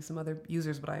active as maybe some other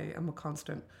users, but I am a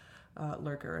constant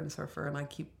lurker and surfer, and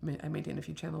I maintain a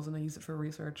few channels and I use it for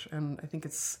research. And I think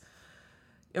it's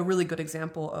a really good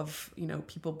example of,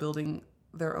 people building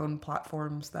their own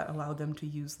platforms that allow them to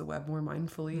use the web more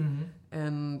mindfully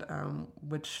and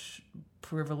which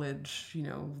privilege,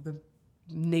 the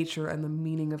nature and the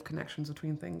meaning of connections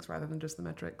between things rather than just the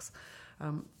metrics.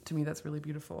 To me, that's really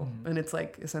beautiful. And it's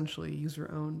like essentially user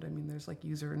owned. I mean, there's like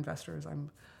user investors.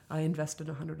 I invested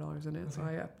 $100 in it, so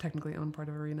I technically own part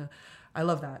of Arena. I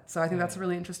love that. So I think that's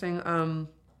really interesting.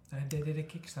 They did a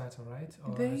Kickstarter, right?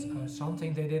 Or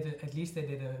something. They did. At least they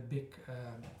did a big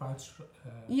crowd.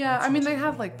 I mean, they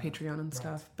have like Patreon and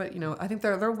stuff, but I think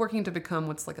they're working to become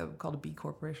what's like called a B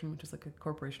corporation, which is like a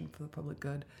corporation for the public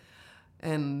good.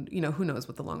 And who knows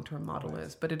what the long-term model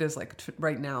is, but it is like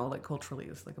right now, like culturally,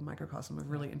 it's like a microcosm of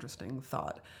really interesting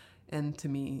thought. And to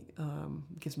me,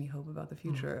 gives me hope about the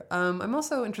future. I'm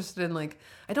also interested in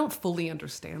I don't fully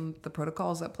understand the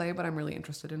protocols at play, but I'm really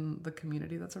interested in the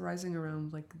community that's arising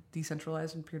around like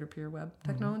decentralized and peer-to-peer web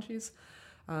technologies.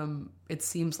 It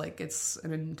seems like it's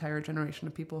an entire generation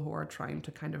of people who are trying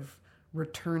to kind of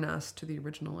return us to the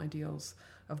original ideals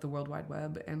of the World Wide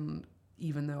Web. And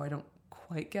even though I don't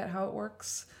quite get how it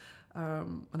works,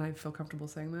 and I feel comfortable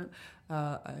saying that,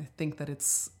 I think that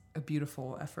it's a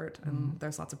beautiful effort, and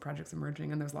there's lots of projects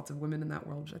emerging, and there's lots of women in that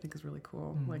world, which I think is really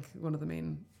cool. Like one of the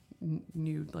main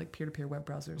new like peer-to-peer web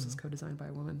browsers is co-designed by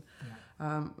a woman,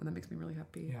 and that makes me really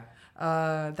happy.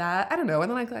 That I don't know, and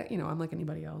then I'm like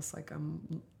anybody else, like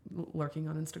I'm lurking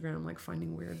on Instagram, like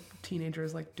finding weird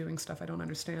teenagers like doing stuff I don't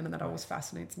understand, and that always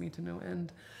fascinates me to no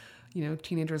end.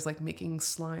 Teenagers like making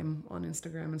slime on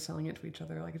Instagram and selling it to each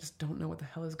other. Like I just don't know what the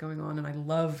hell is going on, and I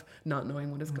love not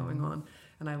knowing what is going on,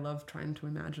 and I love trying to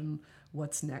imagine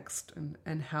what's next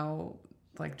and how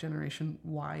like Generation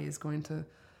Y is going to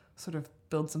sort of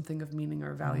build something of meaning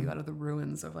or value out of the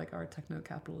ruins of like our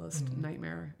techno-capitalist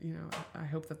nightmare. I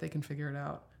hope that they can figure it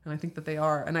out, and I think that they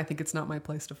are, and I think it's not my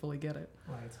place to fully get it.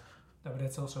 Right, but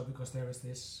that's also because there is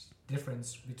this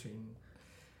difference between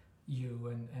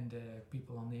you and the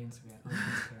people on the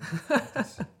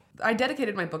Instagram. I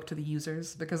dedicated my book to the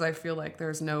users because I feel like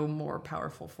there's no more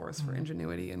powerful force for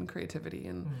ingenuity and creativity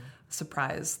and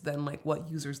surprise than like what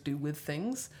users do with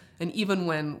things. And even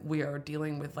when we are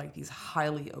dealing with like these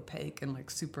highly opaque and like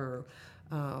super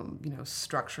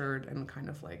structured and kind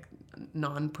of like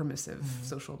non-permissive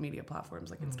social media platforms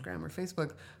like Instagram or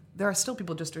Facebook, there are still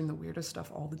people just doing the weirdest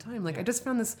stuff all the time. Like I just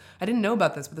found this, I didn't know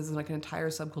about this, but this is like an entire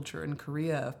subculture in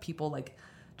Korea of people like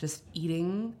just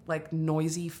eating like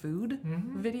noisy food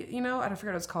video, I don't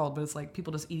forget what it's called, but it's like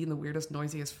people just eating the weirdest,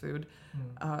 noisiest food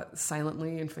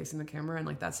silently and facing the camera. And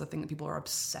like, that's the thing that people are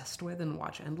obsessed with and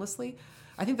watch endlessly.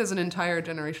 I think there's an entire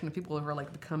generation of people who are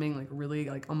like becoming like really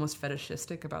like almost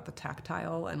fetishistic about the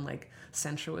tactile and like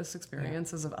sensuous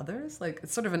experiences of others. Like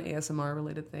it's sort of an ASMR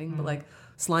related thing, but like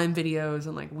slime videos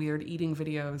and like weird eating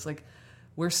videos, like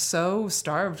we're so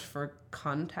starved for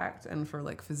contact and for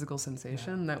like physical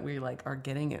sensation that we like are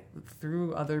getting it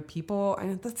through other people,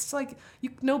 and that's like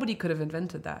nobody could have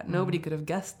invented that. Nobody could have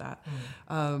guessed that.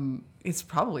 It's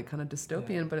probably kind of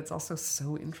dystopian, but it's also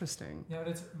so interesting. Yeah,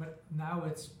 but now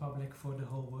it's public for the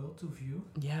whole world to view.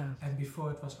 Yeah, and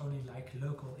before it was only like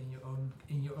local in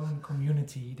your own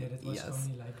community, that it was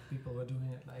only like people were doing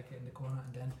it like in the corner,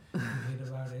 and then you heard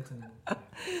about it, and then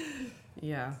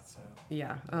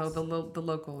the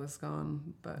local is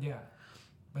gone, but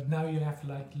but now you have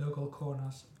like local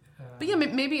corners. But yeah,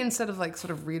 maybe instead of like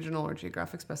sort of regional or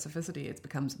geographic specificity, it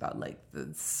becomes about like the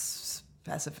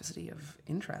specificity of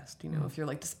interest. If you're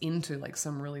like just into like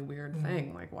some really weird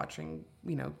thing, like watching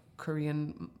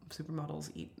Korean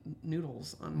supermodels eat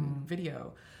noodles on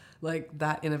video, like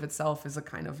that in of itself is a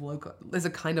kind of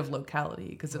locality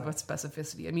because of a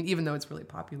specificity. I mean, even though it's really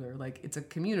popular, like it's a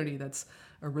community that's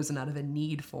arisen out of a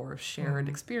need for shared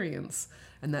experience,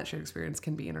 and that shared experience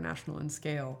can be international in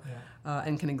scale,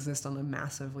 and can exist on a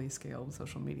massively scaled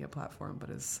social media platform, but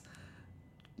is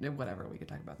whatever. We could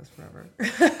talk about this forever.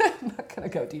 I'm not gonna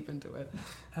go deep into it.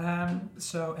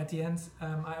 So at the end,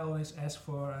 I always ask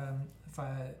for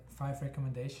 5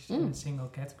 recommendations in a single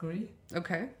category.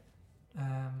 Okay.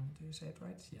 Do you say it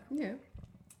right? Yeah.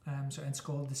 Yeah. So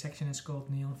the section is called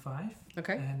Neon 5.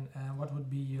 Okay. And what would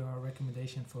be your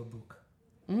recommendation for a book?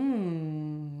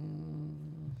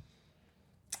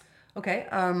 Okay.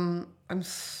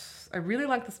 I really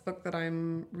like this book that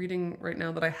I'm reading right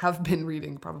now, that I have been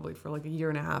reading probably for like a year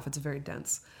and a half. It's a very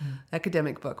dense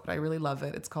academic book, but I really love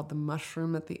it. It's called The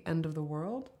Mushroom at the End of the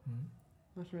World.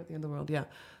 Mushroom at the End of the World, yeah.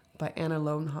 By Anna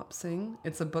Lohnhop Singh.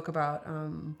 It's a book about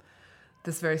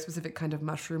this very specific kind of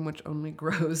mushroom which only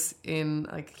grows in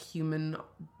like human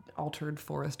altered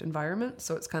forest environment.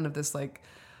 So it's kind of this like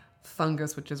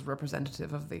fungus which is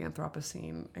representative of the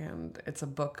Anthropocene, and it's a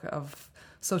book of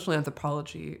social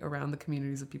anthropology around the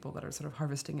communities of people that are sort of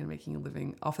harvesting and making a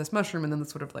living off this mushroom, and then the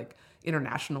sort of like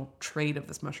international trade of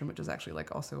this mushroom, which is actually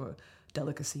like also a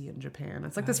delicacy in Japan.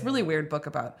 It's like this really weird book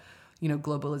about, you know,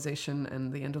 globalization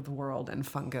and the end of the world and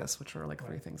fungus, which are like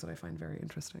 3 things that I find very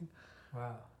interesting.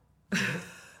 Wow.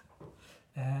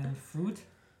 And food?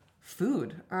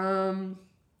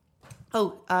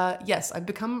 Yes, I've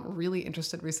become really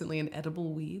interested recently in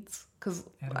edible weeds.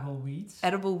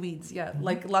 Edible weeds, yeah.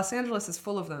 Like Los Angeles is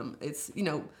full of them. It's, you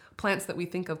know, plants that we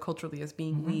think of culturally as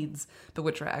being weeds, but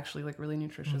which are actually like really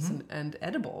nutritious and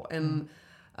edible. And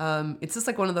it's just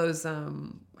like one of those,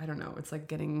 I don't know, it's like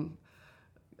getting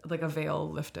like a veil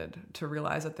lifted to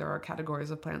realize that there are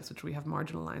categories of plants which we have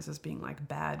marginalized as being like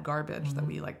bad garbage that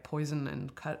we like poison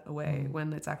and cut away,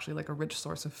 when it's actually like a rich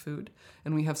source of food,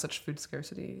 and we have such food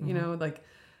scarcity, you know, like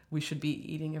we should be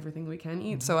eating everything we can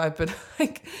eat. So I've been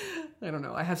like, I don't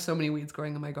know, I have so many weeds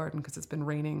growing in my garden because it's been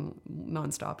raining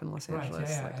nonstop in Los Angeles.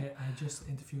 I just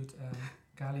interviewed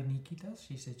Kali Nikitas.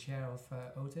 She's the chair of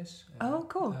Otis.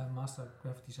 Cool. Master of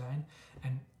Graphic Design.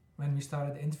 And when we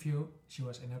started the interview, she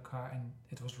was in her car and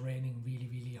it was raining really,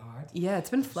 really hard. Yeah, it's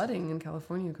been flooding in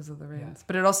California because of the rains. Yeah.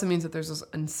 But it also means that there's this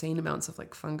insane amounts of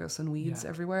like fungus and weeds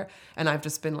everywhere. And I've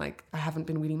just been like, I haven't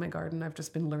been weeding my garden. I've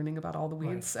just been learning about all the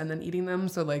weeds and then eating them.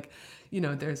 So like, you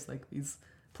know, there's like these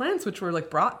plants which were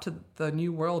like brought to the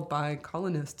New World by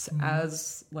colonists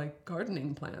as like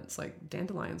gardening plants, like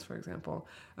dandelions, for example,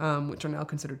 which are now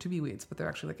considered to be weeds, but they're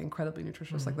actually like incredibly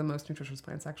nutritious, like the most nutritious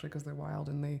plants actually because they're wild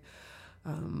and they...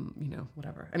 you know,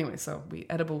 whatever. Anyway, so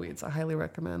edible weeds, I highly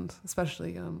recommend,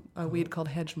 especially a weed called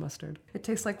hedge mustard. It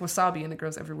tastes like wasabi and it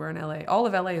grows everywhere in LA. All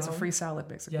of LA is a free salad,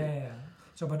 basically. Yeah.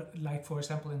 So, but like, for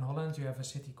example, in Holland, you have a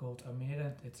city called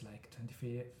Almere. It's like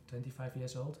 25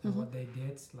 years old. And what they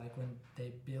did, like when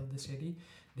they built the city,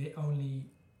 they only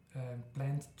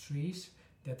plant trees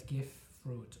that give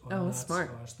fruit or nuts or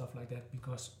stuff like that.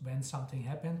 Because when something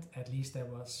happened, at least there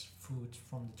was food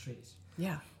from the trees.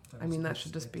 Yeah. I mean, that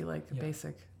should just be like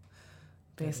basic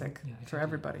exactly. For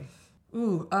everybody.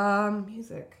 Ooh,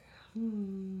 music.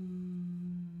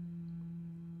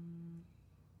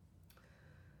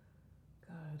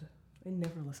 God, I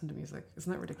never listen to music.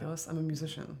 Isn't that ridiculous? I'm a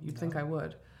musician. You'd think I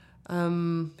would.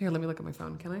 Here, let me look at my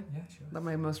phone. Can I? Yeah, sure. That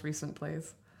my most recent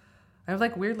plays. I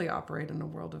like weirdly operate in a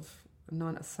world of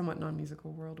a somewhat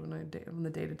non-musical world when on the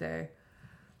day-to-day.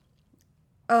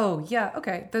 Oh, yeah,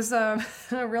 okay. There's a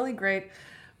really great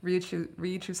Ryuichi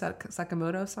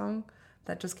Sakamoto song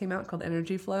that just came out called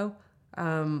Energy Flow,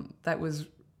 that was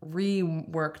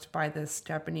reworked by this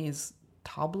Japanese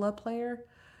tabla player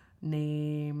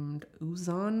named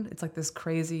Uzan. It's like this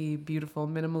crazy, beautiful,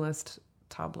 minimalist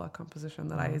tabla composition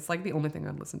that it's like the only thing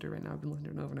I'd listen to right now. I've been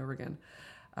listening to it over and over again.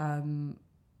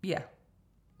 Yeah,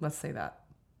 let's say that.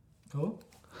 Cool.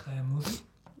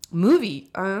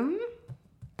 Movie?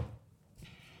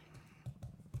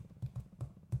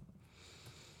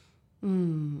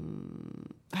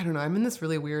 I don't know. I'm in this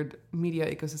really weird media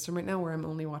ecosystem right now where I'm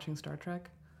only watching Star Trek.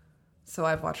 So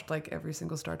I've watched like every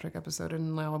single Star Trek episode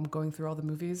and now I'm going through all the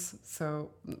movies.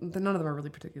 So none of them are really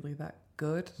particularly that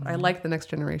good. I like the Next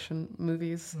Generation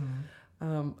movies.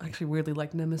 I actually weirdly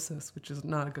like Nemesis, which is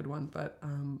not a good one, but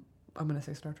I'm going to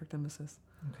say Star Trek Nemesis.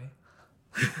 Okay.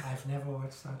 I've never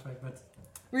watched Star Trek, but...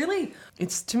 Really?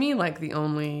 It's to me like the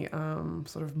only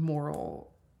sort of moral...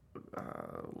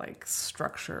 like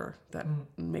structure that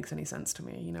makes any sense to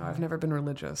me. You know, I've never been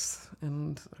religious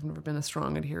and I've never been a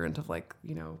strong adherent of like,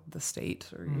 you know, the state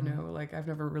or, you know, like I've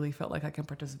never really felt like I can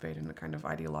participate in a kind of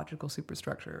ideological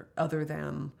superstructure other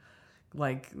than,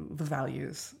 like the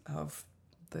values of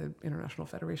the International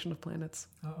Federation of Planets.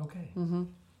 Oh, okay. Mm-hmm.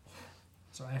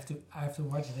 So I have to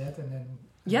watch that and then.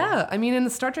 Yeah, I mean, in the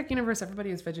Star Trek universe,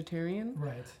 everybody is vegetarian.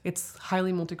 Right. It's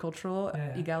highly multicultural,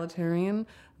 egalitarian,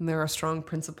 and there are strong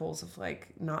principles of like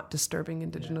not disturbing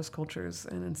indigenous cultures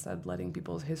and instead letting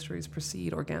people's histories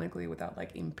proceed organically without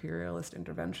like imperialist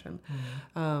intervention.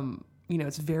 You know,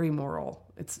 it's very moral.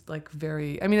 It's like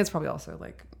very, I mean, it's probably also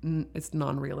like, it's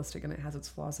non-realistic and it has its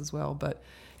flaws as well, but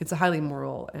it's a highly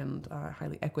moral and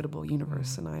highly equitable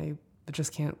universe. And I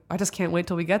just can't wait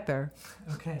till we get there.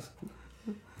 Okay.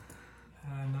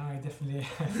 Now I definitely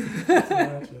have to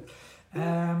watch it.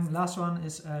 Last one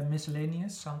is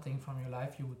miscellaneous, something from your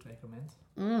life you would recommend.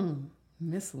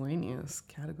 Miscellaneous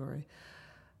category.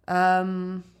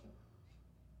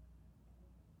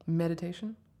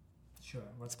 Meditation. Sure.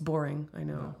 It's boring, I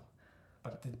know. No,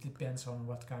 but it depends on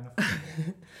what kind of...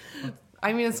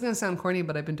 I mean, it's going to sound corny,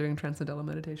 but I've been doing transcendental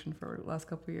meditation for the last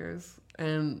couple of years.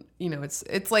 And, you know,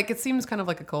 it's like, it seems kind of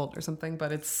like a cult or something,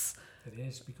 but it's... It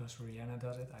is, because Rihanna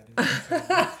does it. I do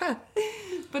it.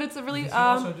 But it's a really... You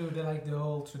also do the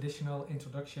whole traditional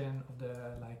introduction of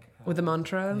the, like... with the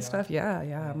mantra and stuff?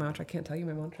 Yeah. Mantra. I can't tell you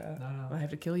my mantra. No. I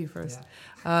have to kill you first.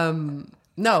 Yeah.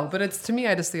 No, but it's, to me,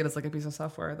 I just see it as like a piece of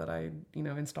software that I, you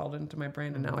know, installed into my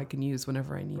brain and now I can use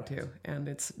whenever I need to. And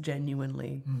it's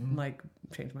genuinely like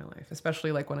changed my life,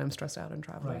 especially like when I'm stressed out and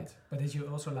traveling. Right. But did you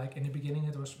also like, in the beginning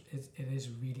it is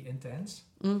really intense.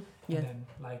 Yeah. And then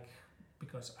like,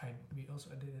 because we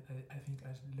also did it, I think I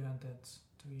learned that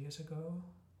 2 years ago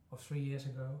or 3 years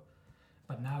ago.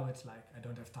 But now it's like I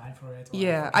don't have time for it.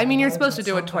 Yeah, I mean you're supposed to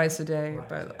do it twice a day, right,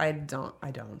 but I don't.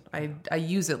 I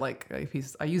use it like a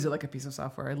piece. I use it like a piece of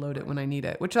software. I load it when I need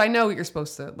it, which I know you're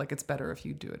supposed to. Like it's better if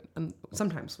you do it. And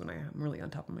sometimes when I'm really on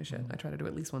top of my shit, I try to do it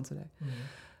at least once a day.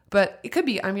 But it could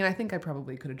be. I mean, I think I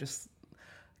probably could just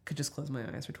close my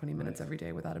eyes for 20 minutes every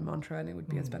day without a mantra, and it would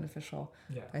be as beneficial.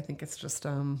 Yeah, I think it's just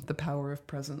the power of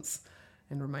presence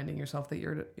and reminding yourself that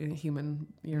you're in a human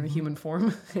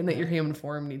form, and that your human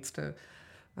form needs to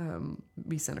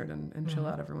be centered and chill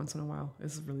out every once in a while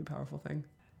is a really powerful thing.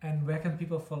 And where can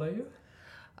people follow you?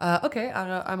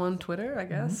 I'm on Twitter, I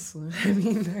guess. I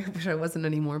mean, I wish I wasn't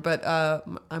anymore, but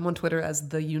I'm on Twitter as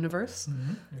The Universe.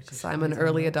 So I'm an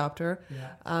early adopter.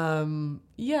 Yeah. I'm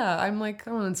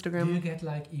on Instagram. Do you get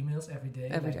like emails every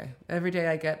day? Every day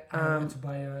I get... I want to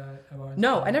buy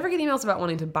no, I never get emails about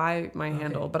wanting to buy my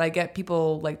handle, but I get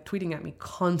people like tweeting at me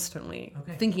constantly,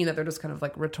 thinking that they're just kind of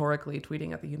like rhetorically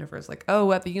tweeting at The Universe. Like,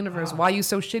 oh, at The Universe, why are you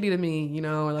so shitty to me? You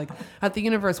know, or like, at The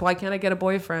Universe, why can't I get a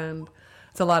boyfriend?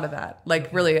 It's a lot of that.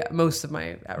 Like really, most of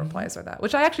my replies are that,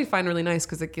 which I actually find really nice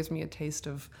because it gives me a taste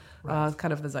of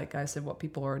kind of the zeitgeist of what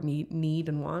people are need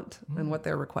and want and what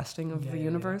they're requesting of the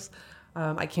universe.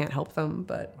 I can't help them,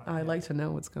 but I like to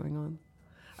know what's going on.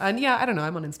 And yeah, I don't know.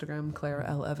 I'm on Instagram, Claire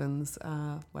L. Evans,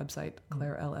 website,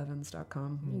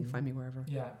 clairelevans.com. You can find me wherever.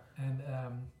 Yeah. And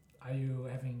are you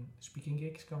having speaking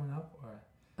gigs coming up? Or?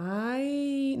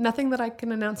 Nothing that I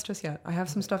can announce just yet. I have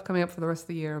some stuff coming up for the rest of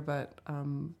the year, but...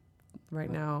 Right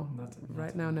now, no.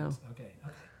 Okay.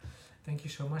 Thank you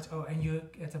so much. Oh, and you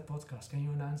at a podcast. Can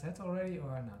you announce that already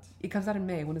or not? It comes out in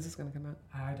May. When is this going to come out?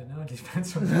 I don't know. It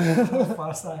depends on how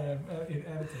fast I am in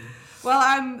editing. Well,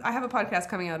 I have a podcast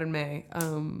coming out in May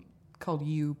called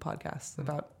You Podcast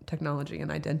about technology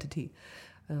and identity.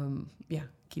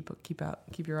 Keep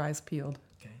your eyes peeled.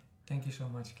 Okay. Thank you so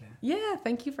much, Claire. Yeah,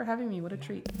 thank you for having me. What a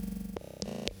treat.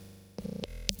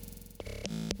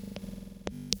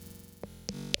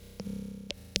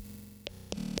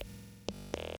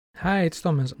 Hi, it's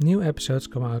Thomas. New episodes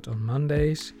come out on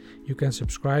Mondays. You can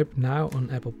subscribe now on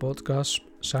Apple Podcasts,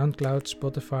 SoundCloud,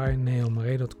 Spotify,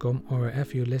 neomare.com or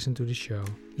wherever you listen to the show.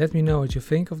 Let me know what you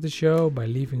think of the show by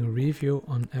leaving a review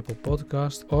on Apple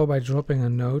Podcasts or by dropping a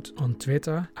note on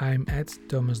Twitter. I'm at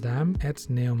 @ThomasDaam,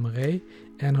 @neomare,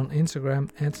 and on Instagram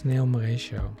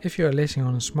 @neomareshow. If you are listening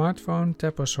on a smartphone,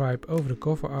 tap or swipe over the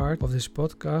cover art of this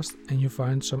podcast and you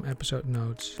find some episode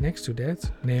notes. Next to that,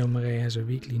 Neomare has a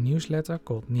weekly newsletter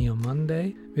called Neo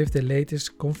Monday with the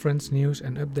latest conference news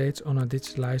and updates on our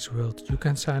digitalized world. You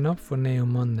can sign up for Neo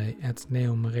Monday at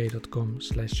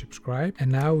neomare.com/subscribe.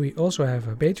 And now we also have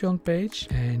a Patreon page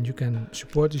and you can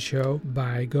support the show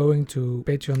by going to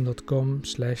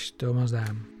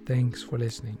patreon.com/ThomasDaam. Thanks for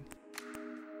listening.